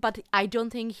plan, but I don't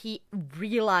think he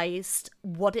realized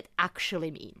what it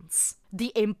actually means.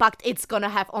 The impact it's gonna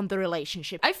have on the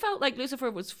relationship. I felt like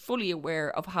Lucifer was fully aware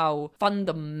of how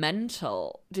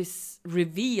fundamental this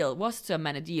reveal was to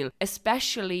Amenadiel,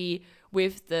 especially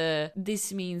with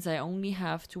this means I only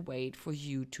have to wait for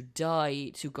you to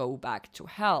die to go back to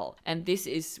hell. And this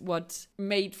is what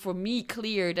made for me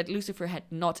clear that Lucifer had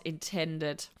not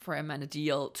intended for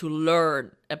Amenadiel to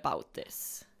learn about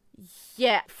this.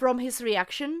 Yeah, from his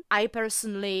reaction, I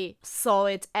personally saw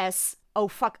it as, oh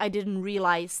fuck, I didn't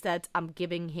realize that I'm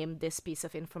giving him this piece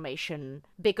of information.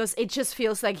 Because it just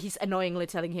feels like he's annoyingly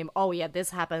telling him, oh yeah, this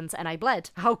happened and I bled.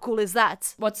 How cool is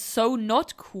that? What's so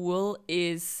not cool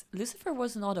is Lucifer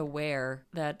was not aware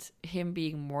that him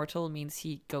being mortal means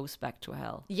he goes back to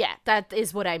hell. Yeah, that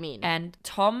is what I mean. And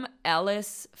Tom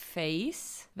Ellis'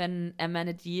 face when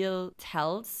Amenadiel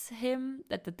tells him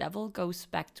that the devil goes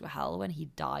back to hell when he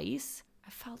dies, I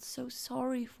felt so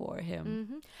sorry for him.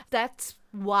 Mm-hmm. That's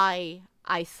why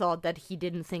I thought that he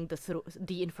didn't think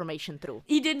the information through.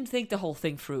 He didn't think the whole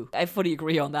thing through. I fully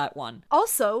agree on that one.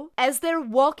 Also, as they're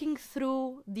walking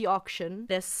through the auction,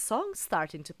 there's song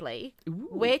starting to play,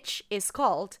 which is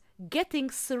called Getting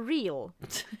Surreal.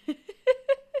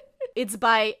 It's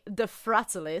by The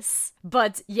Fratellis,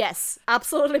 but yes,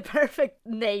 absolutely perfect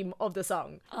name of the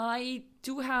song. I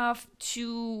do have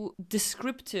two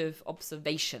descriptive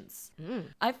observations.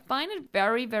 I find it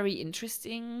very, very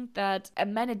interesting that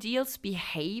Amenadiel's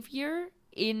behavior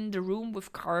in the room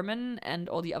with Carmen and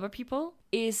all the other people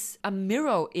is a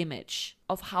mirror image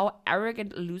of how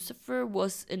arrogant Lucifer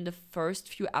was in the first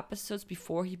few episodes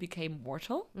before he became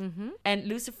mortal. And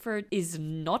Lucifer is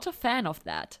not a fan of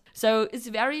that. So it's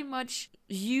very much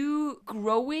you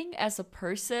growing as a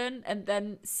person and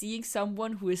then seeing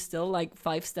someone who is still like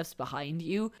 5 steps behind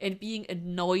you and being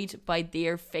annoyed by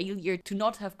their failure to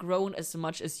not have grown as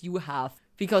much as you have,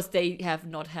 because they have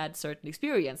not had certain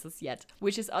experiences yet,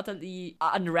 which is utterly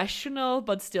unrational,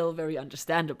 but still very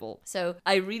understandable. So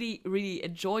I really, really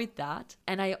enjoyed that.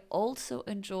 And I also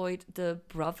enjoyed the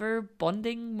brother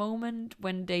bonding moment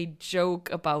when they joke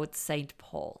about St.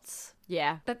 Paul's.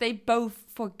 Yeah. That they both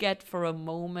forget for a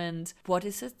moment what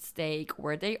is at stake,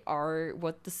 where they are,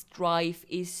 what the strife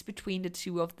is between the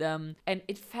two of them. And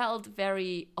it felt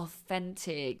very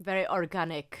authentic. Very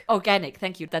organic. Organic,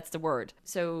 thank you, that's the word.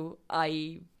 So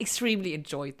I extremely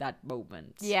enjoyed that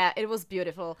moment. Yeah, it was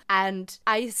beautiful. And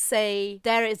I say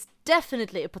there is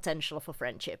definitely a potential for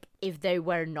friendship if they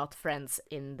were not friends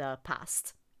in the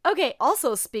past. Okay,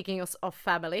 also speaking of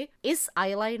family, is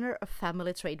eyeliner a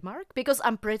family trademark? Because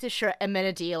I'm pretty sure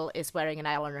Amenadiel is wearing an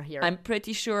eyeliner here. I'm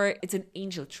pretty sure it's an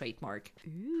angel trademark.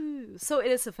 Ooh, so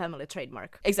it is a family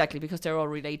trademark. Exactly, because they're all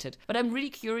related. But I'm really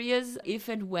curious if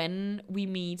and when we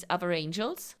meet other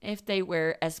angels, if they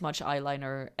wear as much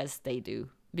eyeliner as they do.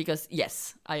 Because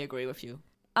yes, I agree with you.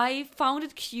 I found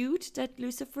it cute that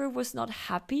Lucifer was not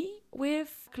happy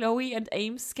with Chloe and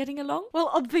Ames getting along. Well,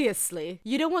 obviously.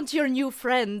 You don't want your new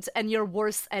friend and your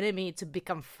worst enemy to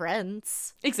become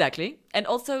friends. Exactly. And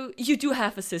also, you do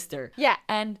have a sister. Yeah.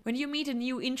 And when you meet a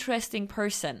new interesting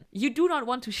person, you do not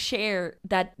want to share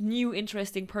that new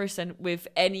interesting person with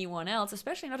anyone else,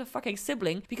 especially not a fucking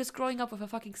sibling, because growing up with a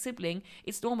fucking sibling,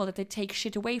 it's normal that they take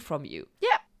shit away from you.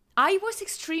 Yeah. I was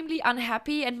extremely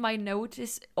unhappy, and my note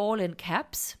is all in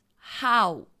caps.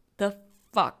 How the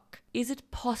fuck is it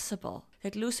possible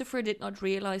that Lucifer did not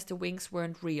realize the wings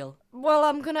weren't real? Well,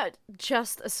 I'm gonna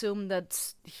just assume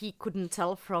that he couldn't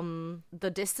tell from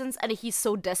the distance and he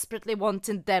so desperately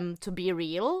wanted them to be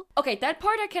real. Okay, that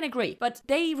part I can agree, but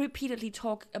they repeatedly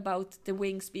talk about the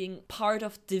wings being part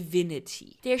of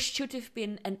divinity. There should have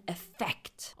been an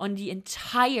effect on the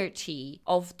entirety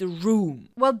of the room.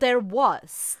 Well, there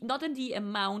was. Not in the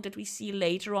amount that we see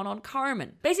later on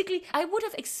Carmen. Basically, I would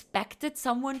have expected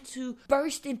someone to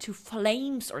burst into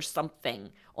flames or something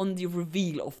on the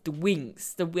reveal of the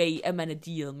wings, the way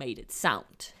Amenadiel made it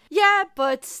sound. Yeah,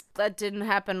 but that didn't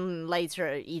happen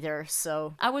later either,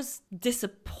 so... I was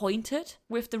disappointed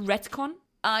with the retcon.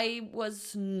 I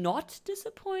was not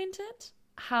disappointed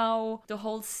how the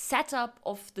whole setup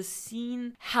of the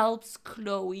scene helps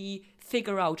Chloe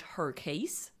figure out her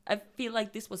case. I feel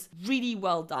like this was really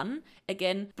well done.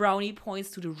 Again, brownie points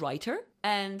to the writer.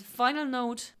 And final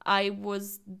note, I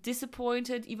was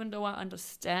disappointed, even though I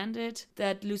understand it,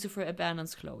 that Lucifer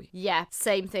abandons Chloe. Yeah,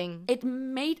 same thing. It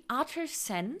made utter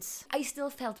sense. I still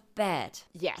felt bad.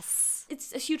 Yes.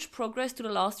 It's a huge progress to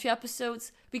the last few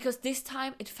episodes, because this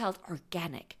time it felt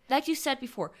organic. Like you said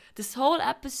before, this whole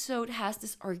episode has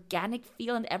this organic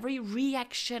feel, and every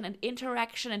reaction and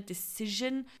interaction and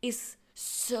decision is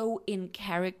so in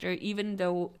character, even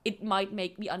though it might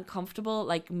make me uncomfortable,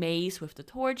 like Maze with the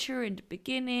torture in the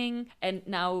beginning, and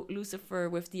now Lucifer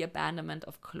with the abandonment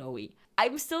of Chloe.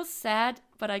 I'm still sad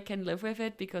but I can live with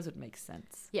it because it makes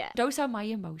sense. Yeah. Those are my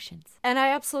emotions. And I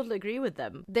absolutely agree with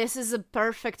them. This is a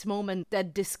perfect moment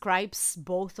that describes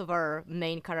both of our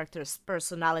main characters'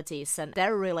 personalities and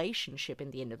their relationship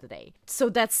in the end of the day. So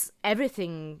that's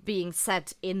everything being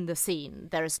said in the scene.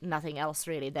 There's nothing else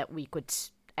really that we could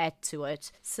add to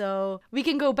it. So we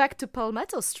can go back to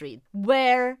Palmetto Street,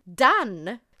 where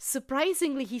Dan,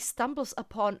 surprisingly, he stumbles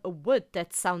upon a wood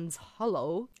that sounds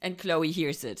hollow. And Chloe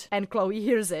hears it. And Chloe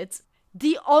hears it.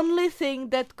 The only thing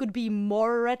that could be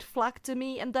more red flag to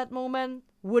me in that moment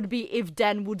would be if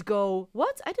Dan would go,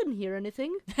 "What? I didn't hear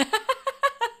anything."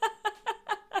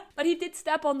 But he did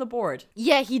step on the board.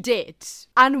 Yeah, he did.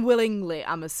 Unwillingly,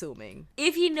 I'm assuming.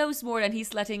 If he knows more than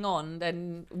he's letting on,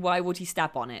 then why would he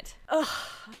step on it?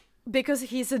 Because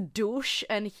he's a douche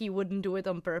and he wouldn't do it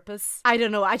on purpose. I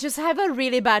don't know, I just have a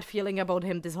really bad feeling about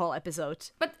him this whole episode.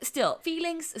 But still,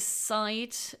 feelings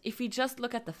aside, if we just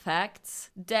look at the facts,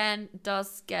 Dan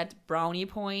does get brownie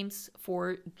points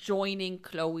for joining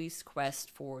Chloe's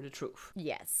quest for the truth.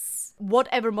 Yes.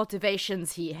 Whatever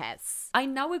motivations he has. I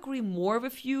now agree more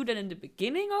with you than in the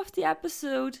beginning of the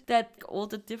episode that all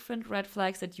the different red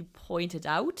flags that you pointed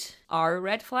out are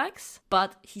red flags,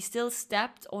 but he still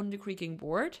stepped on the creaking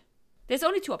board. There's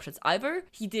only two options. Either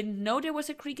he didn't know there was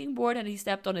a creaking board and he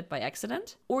stepped on it by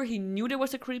accident, or he knew there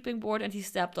was a creaking board and he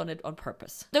stepped on it on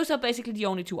purpose. Those are basically the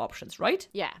only two options, right?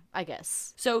 Yeah, I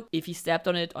guess. So if he stepped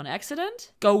on it on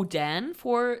accident, go Dan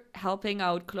for helping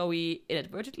out Chloe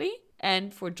inadvertently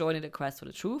and for joining the quest for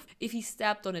the truth. If he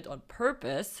stepped on it on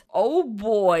purpose, oh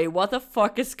boy, what the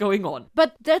fuck is going on?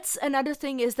 But that's another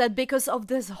thing, is that because of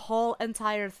this whole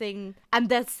entire thing, and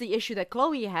that's the issue that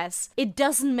Chloe has, it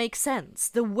doesn't make sense.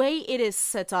 The way it is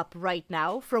set up right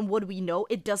now, from what we know,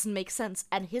 it doesn't make sense,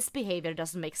 and his behavior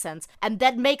doesn't make sense, and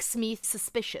that makes me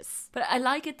suspicious. But I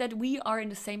like it that we are in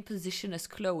the same position as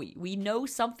Chloe. We know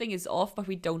something is off, but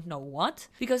we don't know what,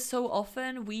 because so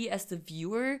often we as the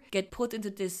viewer get put into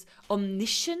this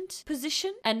omniscient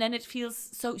position, and then it feels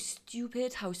so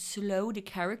stupid how slow the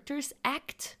characters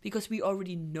act because we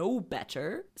already know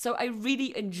better. So I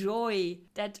really enjoy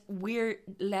that we're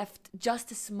left just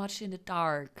as much in the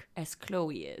dark as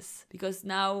Chloe is, because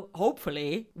now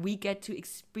hopefully we get to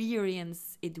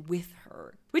experience it with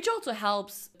her, which also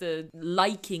helps the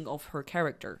liking of her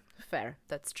character. Fair,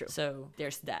 that's true. So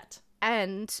there's that.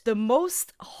 And the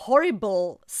most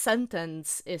horrible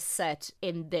sentence is said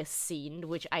in this scene,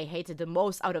 which I hated the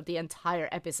most out of the entire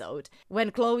episode,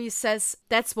 when Chloe says,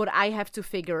 "That's what I have to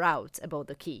figure out about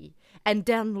the key." And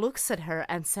Dan looks at her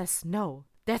and says, "No,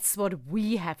 that's what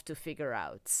we have to figure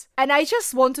out." And I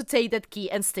just want to take that key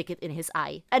and stick it in his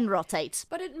eye and rotate.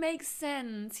 But it makes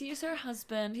sense. He's her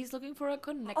husband. He's looking for a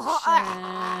connection.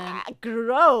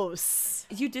 Gross.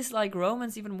 You dislike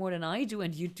romance even more than I do,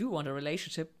 and you do want a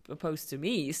relationship opposed to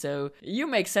me, so you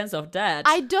make sense of that.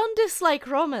 I don't dislike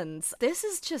romance. This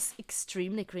is just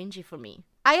extremely cringy for me.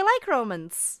 I like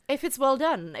romance. If it's well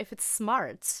done, if it's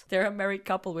smart. They're a married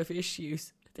couple with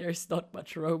issues. There's not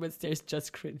much romance, there's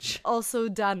just cringe. Also,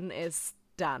 done is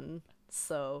done,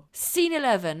 so... Scene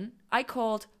 11, I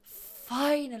called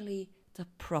finally the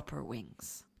proper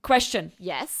wings. Question.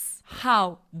 Yes?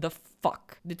 How the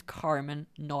fuck did Carmen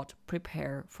not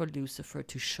prepare for Lucifer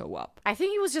to show up? I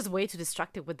think he was just way too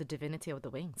distracted with the divinity of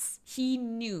the wings. He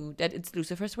knew that it's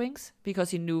Lucifer's wings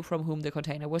because he knew from whom the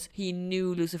container was. He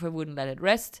knew Lucifer wouldn't let it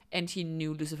rest, and he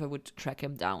knew Lucifer would track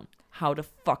him down. How the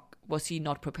fuck was he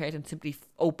not prepared and simply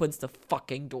opens the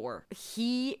fucking door?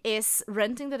 He is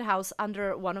renting that house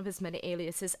under one of his many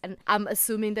aliases, and I'm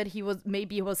assuming that he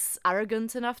was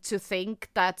arrogant enough to think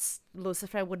that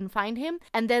Lucifer wouldn't find him,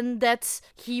 and then that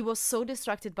he was so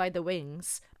distracted by the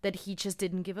wings that he just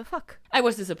didn't give a fuck. I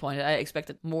was disappointed. I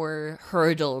expected more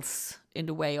hurdles in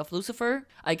the way of Lucifer.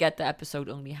 I get the episode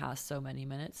only has so many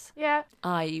minutes. Yeah.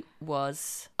 I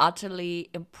was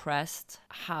utterly impressed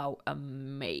how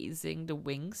amazing the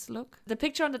wings look. The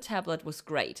picture on the tablet was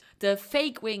great. The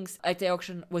fake wings at the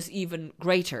auction was even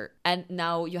greater. And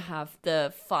now you have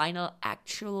the final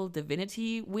actual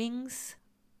divinity wings.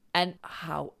 And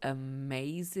how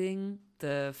amazing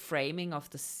the framing of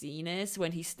the scene is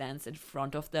when he stands in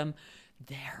front of them.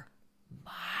 They're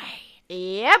mine.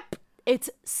 Yep. It's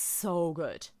so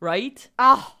good. Right?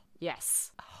 Oh,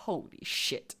 yes. Holy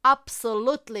shit.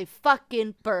 Absolutely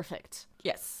fucking perfect.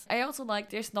 Yes. I also like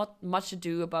there's not much to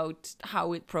do about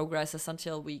how it progresses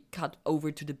until we cut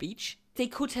over to the beach. They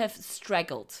could have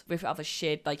straggled with other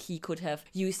shit, like he could have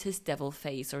used his devil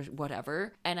face or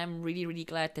whatever. And I'm really, really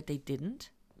glad that they didn't.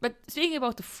 But speaking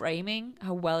about the framing,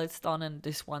 how well it's done in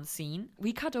this one scene,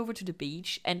 we cut over to the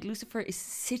beach and Lucifer is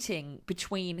sitting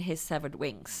between his severed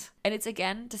wings. And it's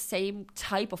again the same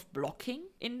type of blocking.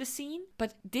 in the scene,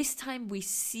 but this time we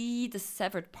see the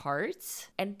severed parts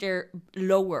and they're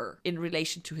lower in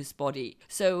relation to his body.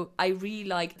 So I really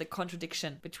like the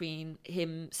contradiction between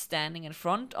him standing in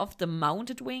front of the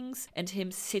mounted wings and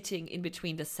him sitting in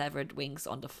between the severed wings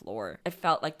on the floor. I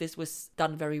felt like this was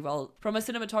done very well from a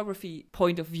cinematography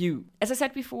point of view. As I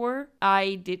said before,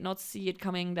 I did not see it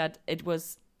coming that it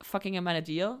was fucking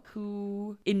Amenadiel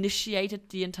who initiated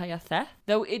the entire theft,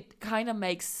 though it kind of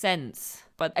makes sense,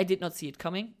 but I did not see it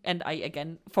coming, and I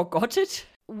again forgot it.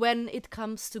 When it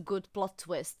comes to good plot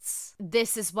twists,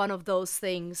 this is one of those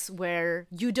things where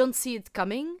you don't see it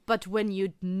coming, but when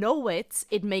you know it,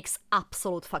 it makes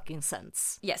absolute fucking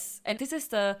sense. Yes, and this is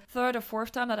the third or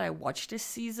fourth time that I watched this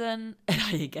season, and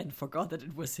I again forgot that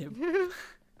it was him.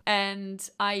 And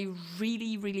I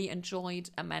really, really enjoyed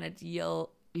Amenadiel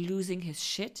losing his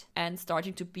shit and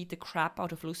starting to beat the crap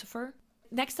out of Lucifer.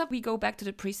 Next up, we go back to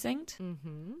the precinct.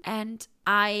 And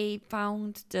I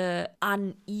found the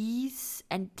unease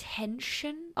and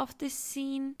tension of this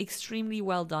scene extremely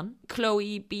well done.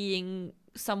 Chloe being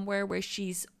somewhere where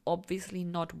she's obviously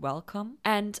not welcome.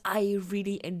 And I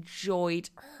really enjoyed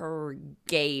her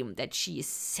game that she is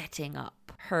setting up.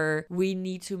 We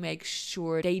need to make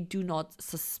sure they do not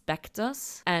suspect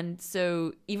us. And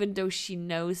so even though she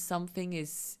knows something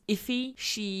is iffy,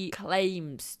 she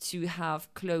claims to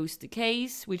have closed the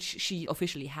case, which she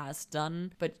officially has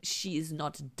done, but she is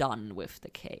not done with the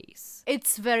case.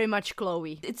 It's very much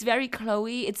Chloe. It's very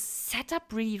Chloe. It's set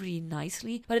up really, really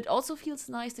nicely, but it also feels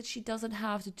nice that she doesn't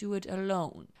have to do it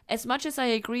alone. As much as I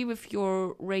agree with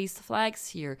your raised flags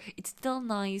here, it's still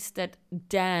nice that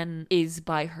Dan is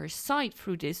by her side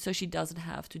through this, so she doesn't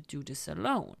have to do this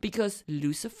alone. Because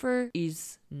Lucifer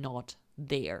is not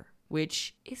there,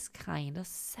 which is kind of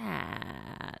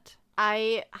sad.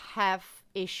 I have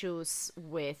issues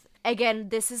with... Again,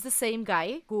 this is the same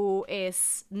guy who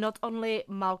is not only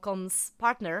Malcolm's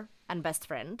partner and best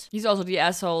friend. He's also the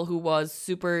asshole who was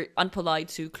super unpolite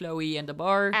to Chloe in the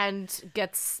bar. And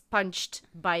gets punched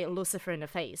by Lucifer in the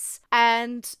face.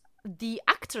 And the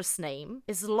actor's name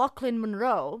is Lachlan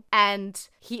Monroe, and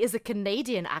he is a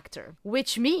Canadian actor,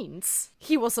 which means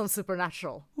he was on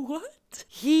Supernatural. What?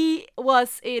 He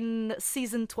was in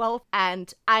season 12,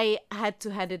 and I had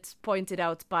to have it pointed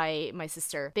out by my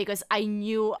sister because I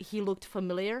knew he looked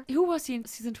familiar. Who was he in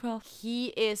season 12? He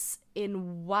is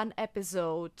in one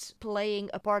episode playing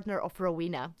a partner of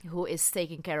Rowena who is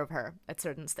taking care of her at a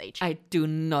certain stage. I do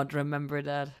not remember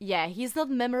that. Yeah, he's not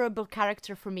a memorable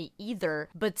character for me either,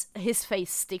 but his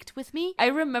face sticked with me. I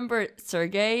remember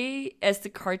Sergei as the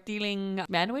card-dealing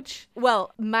manwich.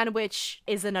 Well, manwich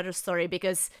is another story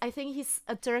because I think he's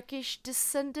a Turkish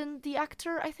descendant, the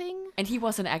actor, I think. And he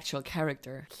was an actual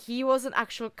character. He was an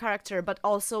actual character, but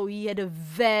also he had a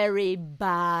very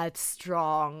bad,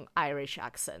 strong Irish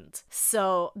accent.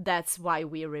 So that's why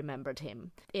we remembered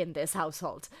him in this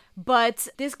household. But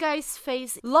this guy's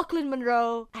face, Lachlan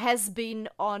Monroe, has been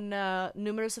on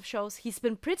numerous of shows. He's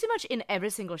been pretty much in every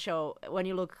single show. When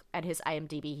you look at his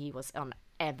IMDb, he was on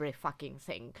every fucking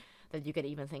thing that you can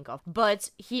even think of.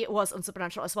 But he was on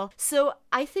Supernatural as well. So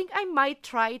I think I might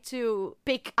try to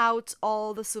pick out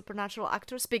all the Supernatural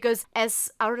actors because,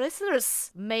 as our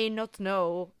listeners may not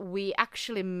know, we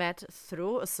actually met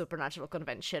through a Supernatural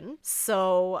convention.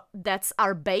 So that's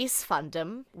our base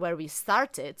fandom where we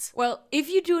started. Well, if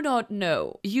you do not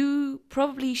know, you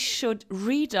probably should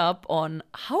read up on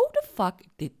how the fuck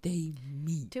did they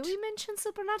meet. Do we mention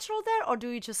Supernatural there, or do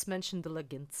we just mention the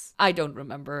Legends? I don't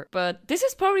remember, but this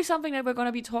is probably something that we're going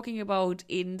to be talking about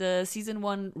in the season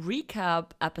 1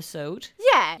 recap episode.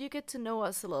 Yeah, you get to know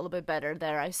us a little bit better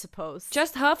there, I suppose.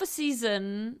 Just half a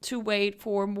season to wait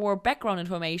for more background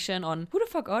information on who the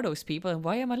fuck are those people and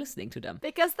why am I listening to them?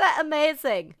 Because they're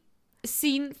amazing.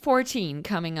 Scene 14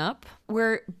 coming up.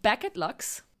 We're back at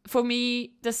Lux. For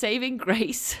me, the saving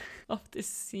grace of this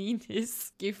scene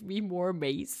is give me more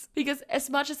Mace. Because as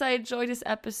much as I enjoy this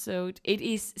episode, it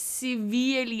is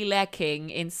severely lacking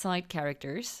in side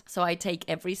characters. So I take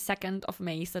every second of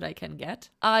Mace that I can get.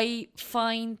 I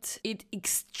find it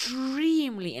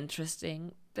extremely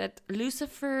interesting that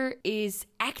Lucifer is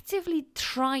actively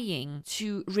trying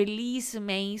to release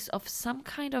Mace of some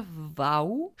kind of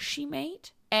vow she made.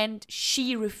 And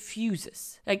she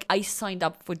refuses. Like, I signed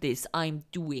up for this. I'm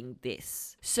doing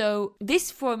this. So this,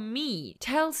 for me,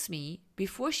 tells me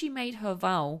before she made her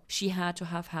vow, she had to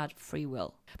have had free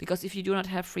will. Because if you do not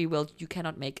have free will, you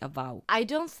cannot make a vow. I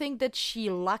don't think that she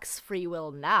lacks free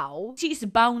will now. She's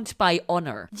bound by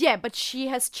honor. Yeah, but she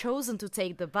has chosen to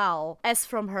take the vow as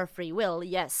from her free will,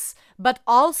 yes. But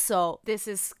also, this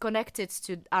is connected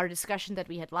to our discussion that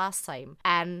we had last time,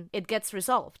 and it gets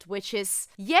resolved, which is,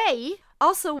 yay!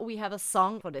 Also, we have a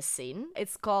song for this scene.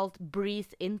 It's called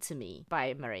Breathe Into Me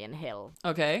by Marian Hill.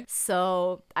 Okay.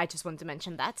 So, I just want to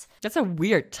mention that. That's a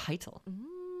weird title.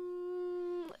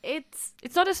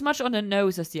 It's not as much on the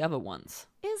nose as the other ones.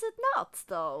 Is it not,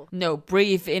 though? No,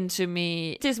 Breathe Into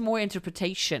Me. It is more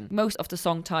interpretation. Most of the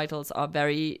song titles are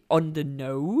very on the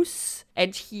nose.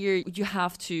 And here you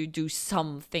have to do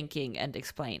some thinking and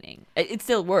explaining. It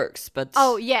still works, but...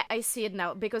 Oh, yeah, I see it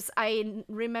now. Because I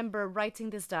remember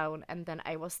writing this down and then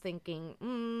I was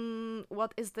thinking,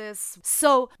 what is this?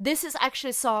 So, this is actually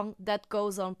a song that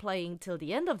goes on playing till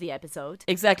the end of the episode.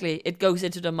 Exactly. It goes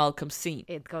into the Malcolm scene.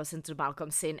 It goes into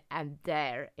Malcolm's scene and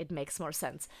there it makes more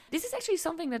sense. This is actually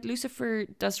something that Lucifer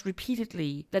does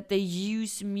repeatedly, that they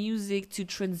use music to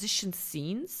transition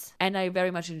scenes, and I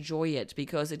very much enjoy it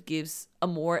because it gives a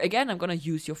more, again, I'm gonna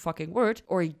use your fucking word,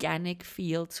 organic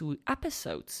feel to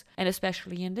episodes, and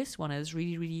especially in this one, it's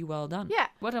really, really well done. Yeah.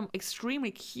 What I'm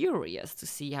extremely curious to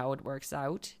see how it works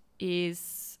out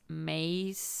is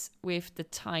Maze with the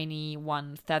tiny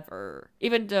one feather.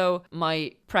 Even though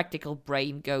my practical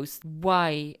brain goes,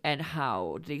 why and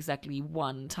how did exactly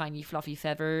one tiny fluffy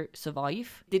feather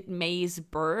survive? Did Maze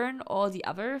burn all the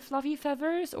other fluffy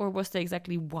feathers, or was there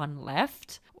exactly one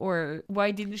left? Or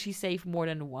why didn't she save more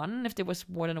than one if there was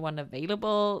more than one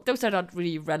available? Those are not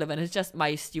really relevant. It's just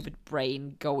my stupid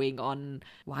brain going on,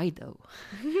 why though?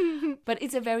 But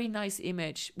it's a very nice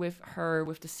image with her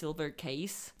with the silver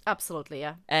case. Absolutely,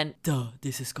 yeah. And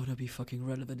this is gonna be fucking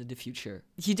relevant in the future.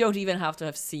 You don't even have to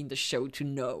have seen the show to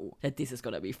know that this is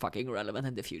gonna be fucking relevant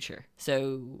in the future.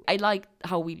 So I like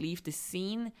how we leave the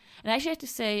scene. And I actually have to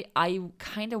say, I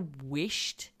kind of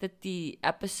wished that the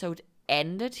episode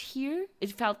ended here.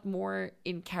 It felt more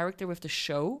in character with the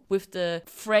show, with the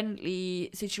friendly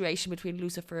situation between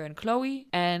Lucifer and Chloe,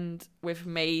 and with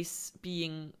Maze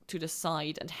being to the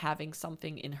side and having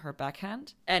something in her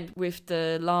backhand. And with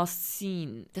the last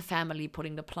scene, the family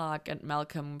putting the plug and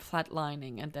Malcolm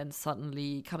flatlining and then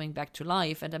suddenly coming back to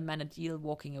life and then Manadil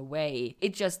walking away.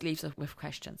 It just leaves us with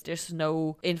questions. There's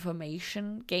no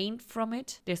information gained from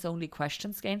it. There's only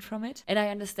questions gained from it. And I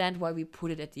understand why we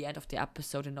put it at the end of the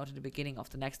episode and not at the beginning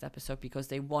of the next episode, because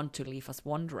they want to leave us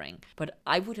wondering. But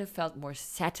I would have felt more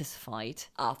satisfied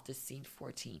after scene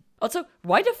 14. Also,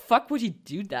 why the fuck would he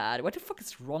do that? What the fuck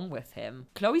is wrong with him?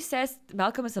 Chloe says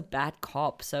Malcolm is a bad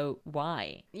cop, so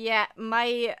why? Yeah,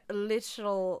 my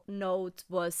literal note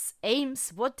was,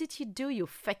 Ames, what did you do, you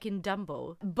fucking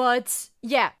Dumbo? But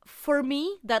yeah, for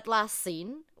me, that last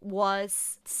scene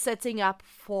was setting up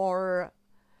for...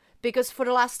 Because for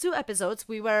the last two episodes,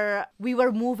 we were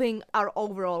moving our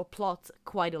overall plot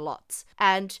quite a lot.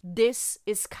 And this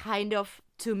is kind of,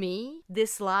 to me,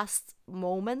 these last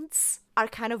moments are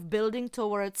kind of building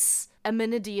towards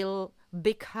Amenadiel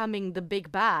becoming the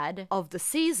big bad of the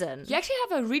season. You actually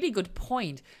have a really good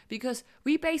point, because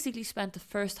we basically spent the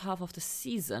first half of the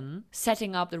season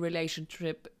setting up the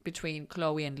relationship between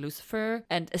Chloe and Lucifer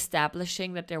and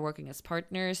establishing that they're working as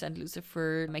partners, and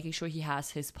Lucifer making sure he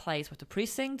has his place with the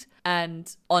precinct.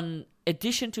 And on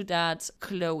addition to that,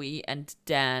 Chloe and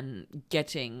Dan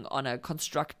getting on a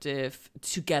constructive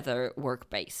together work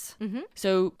base. Mm-hmm.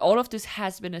 So all of this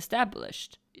has been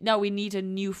established. Now we need a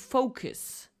new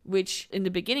focus, which in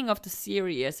the beginning of the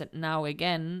series and now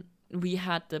again, we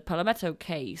had the Palmetto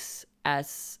case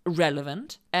as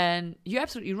relevant. And you're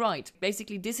absolutely right.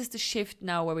 Basically, this is the shift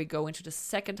now where we go into the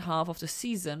second half of the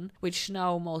season, which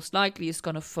now most likely is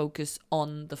going to focus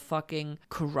on the fucking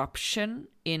corruption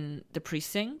in the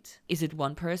precinct. Is it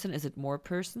one person? Is it more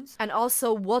persons? And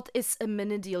also, what is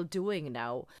Amenadiel doing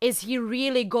now? Is he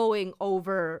really going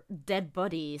over dead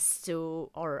bodies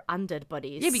or undead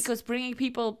bodies? Yeah, because bringing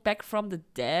people back from the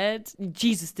dead,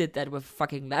 Jesus did that with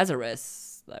fucking Lazarus.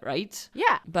 Right?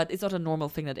 Yeah. But it's not a normal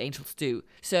thing that angels do.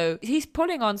 So he's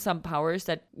putting on some powers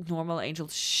that normal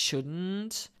angels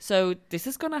shouldn't. So this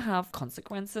is gonna have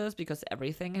consequences, because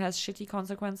everything has shitty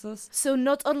consequences. So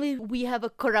not only we have a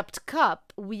corrupt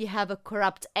cop, we have a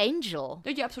corrupt angel.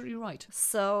 You're absolutely right.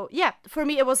 So yeah, for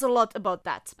me it was a lot about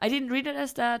that. I didn't read it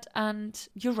as that, and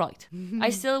you're right. I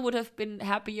still would have been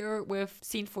happier with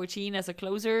scene 14 as a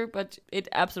closer, but it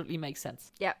absolutely makes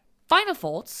sense. Yeah. Final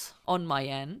thoughts on my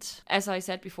end. As I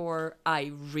said before,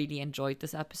 I really enjoyed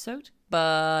this episode,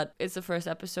 but it's the first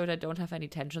episode I don't have any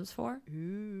tensions for.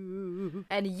 Ooh.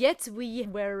 And yet we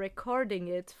were recording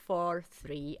it for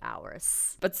 3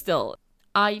 hours. But still,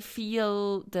 I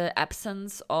feel the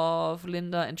absence of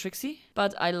Linda and Trixie,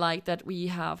 but I like that we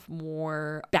have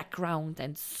more background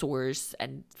and source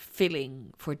and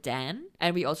filling for Dan.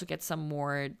 And we also get some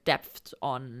more depth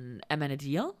on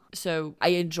Amenadiel. So I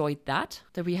enjoyed that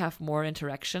we have more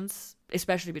interactions,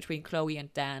 especially between Chloe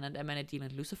and Dan and Amenadiel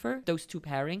and Lucifer. Those two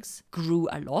pairings grew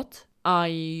a lot.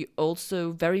 I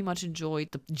also very much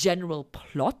enjoyed the general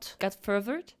plot got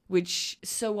furthered, which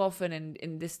so often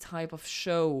in this type of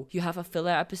show, you have a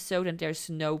filler episode and there's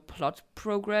no plot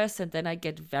progress, and then I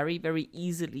get very, very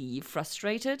easily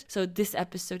frustrated. So this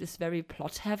episode is very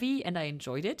plot heavy and I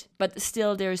enjoyed it. But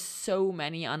still, there's so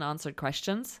many unanswered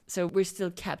questions. So we're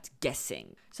still kept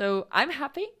guessing. So I'm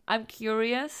happy. I'm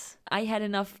curious. I had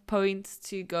enough points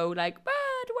to go like,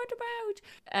 but what about?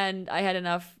 And I had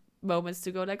enough moments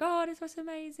to go like, oh, this was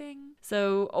amazing.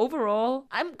 So overall,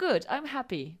 I'm good. I'm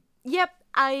happy. Yep,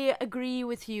 I agree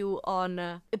with you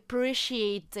on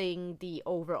appreciating the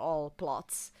overall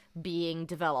plots being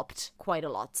developed quite a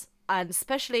lot. And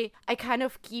especially, I kind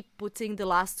of keep putting the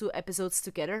last two episodes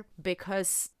together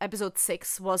because episode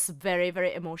 6 was very,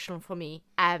 very emotional for me.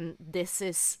 And this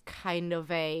is kind of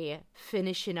a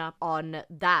finishing up on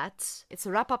that. It's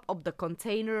a wrap up of the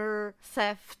container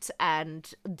theft and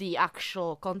the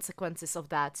actual consequences of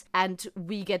that. And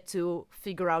we get to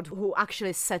figure out who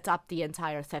actually set up the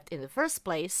entire theft in the first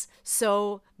place.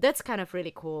 So that's kind of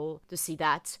really cool to see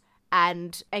that.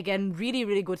 And again, really,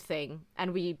 really good thing,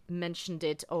 and we mentioned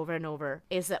it over and over,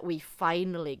 is that we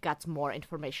finally got more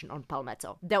information on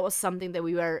Palmetto. That was something that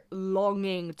we were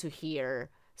longing to hear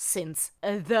since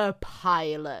the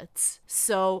pilot.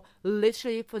 So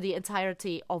literally for the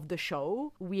entirety of the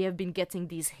show, we have been getting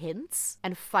these hints,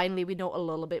 and finally we know a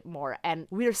little bit more, and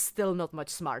we're still not much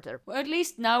smarter. Well, at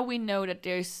least now we know that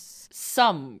there's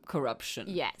some corruption.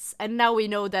 Yes, and now we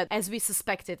know that, as we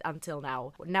suspected until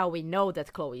now we know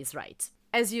that Chloe is right.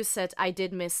 As you said, I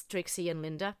did miss Trixie and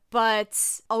Linda,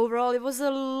 but overall it was a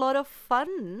lot of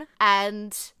fun,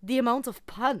 and the amount of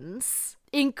puns,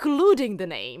 including the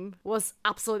name, was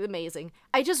absolutely amazing.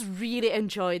 I just really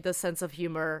enjoyed the sense of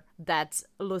humor that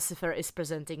Lucifer is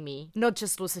presenting me. Not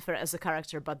just Lucifer as a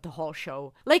character, but the whole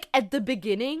show. Like at the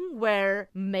beginning where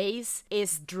Maze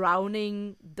is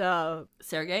drowning the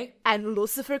Sergei, and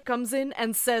Lucifer comes in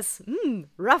and says,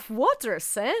 rough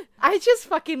waters, eh? I just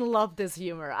fucking love this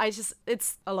humor.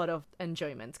 It's a lot of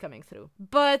enjoyment coming through.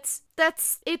 But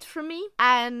that's it for me.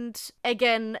 And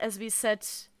again, as we said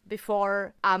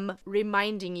before, I'm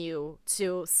reminding you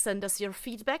to send us your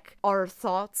feedback or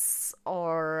thoughts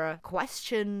or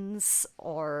questions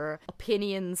or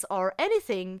opinions or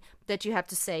anything that you have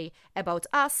to say about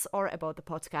us or about the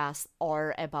podcast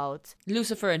or about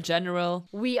Lucifer in general.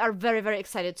 We are very, very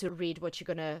excited to read what you're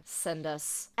gonna send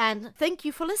us. And thank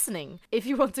you for listening. If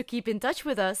you want to keep in touch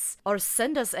with us or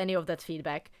send us any of that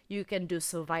feedback, you can do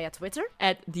so via Twitter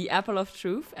at The Apple of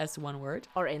Truth as one word,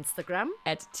 or Instagram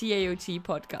at TAOT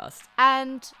Podcast.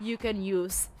 And you can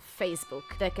use Facebook,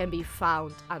 that can be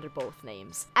found under both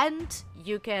names. And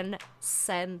you can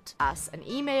send us an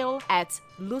email at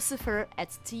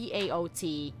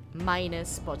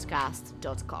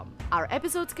lucifer@taot-podcast.com. Our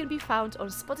episodes can be found on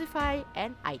Spotify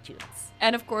and iTunes.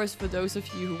 And of course, for those of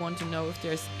you who want to know if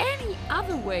there's any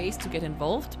other ways to get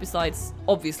involved, besides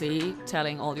obviously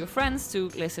telling all your friends to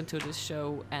listen to this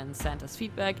show and send us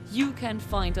feedback, you can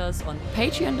find us on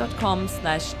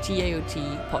patreon.com/TAOT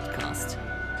podcast.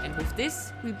 And with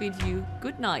this, we bid you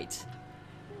good night.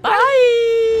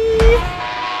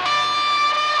 Bye!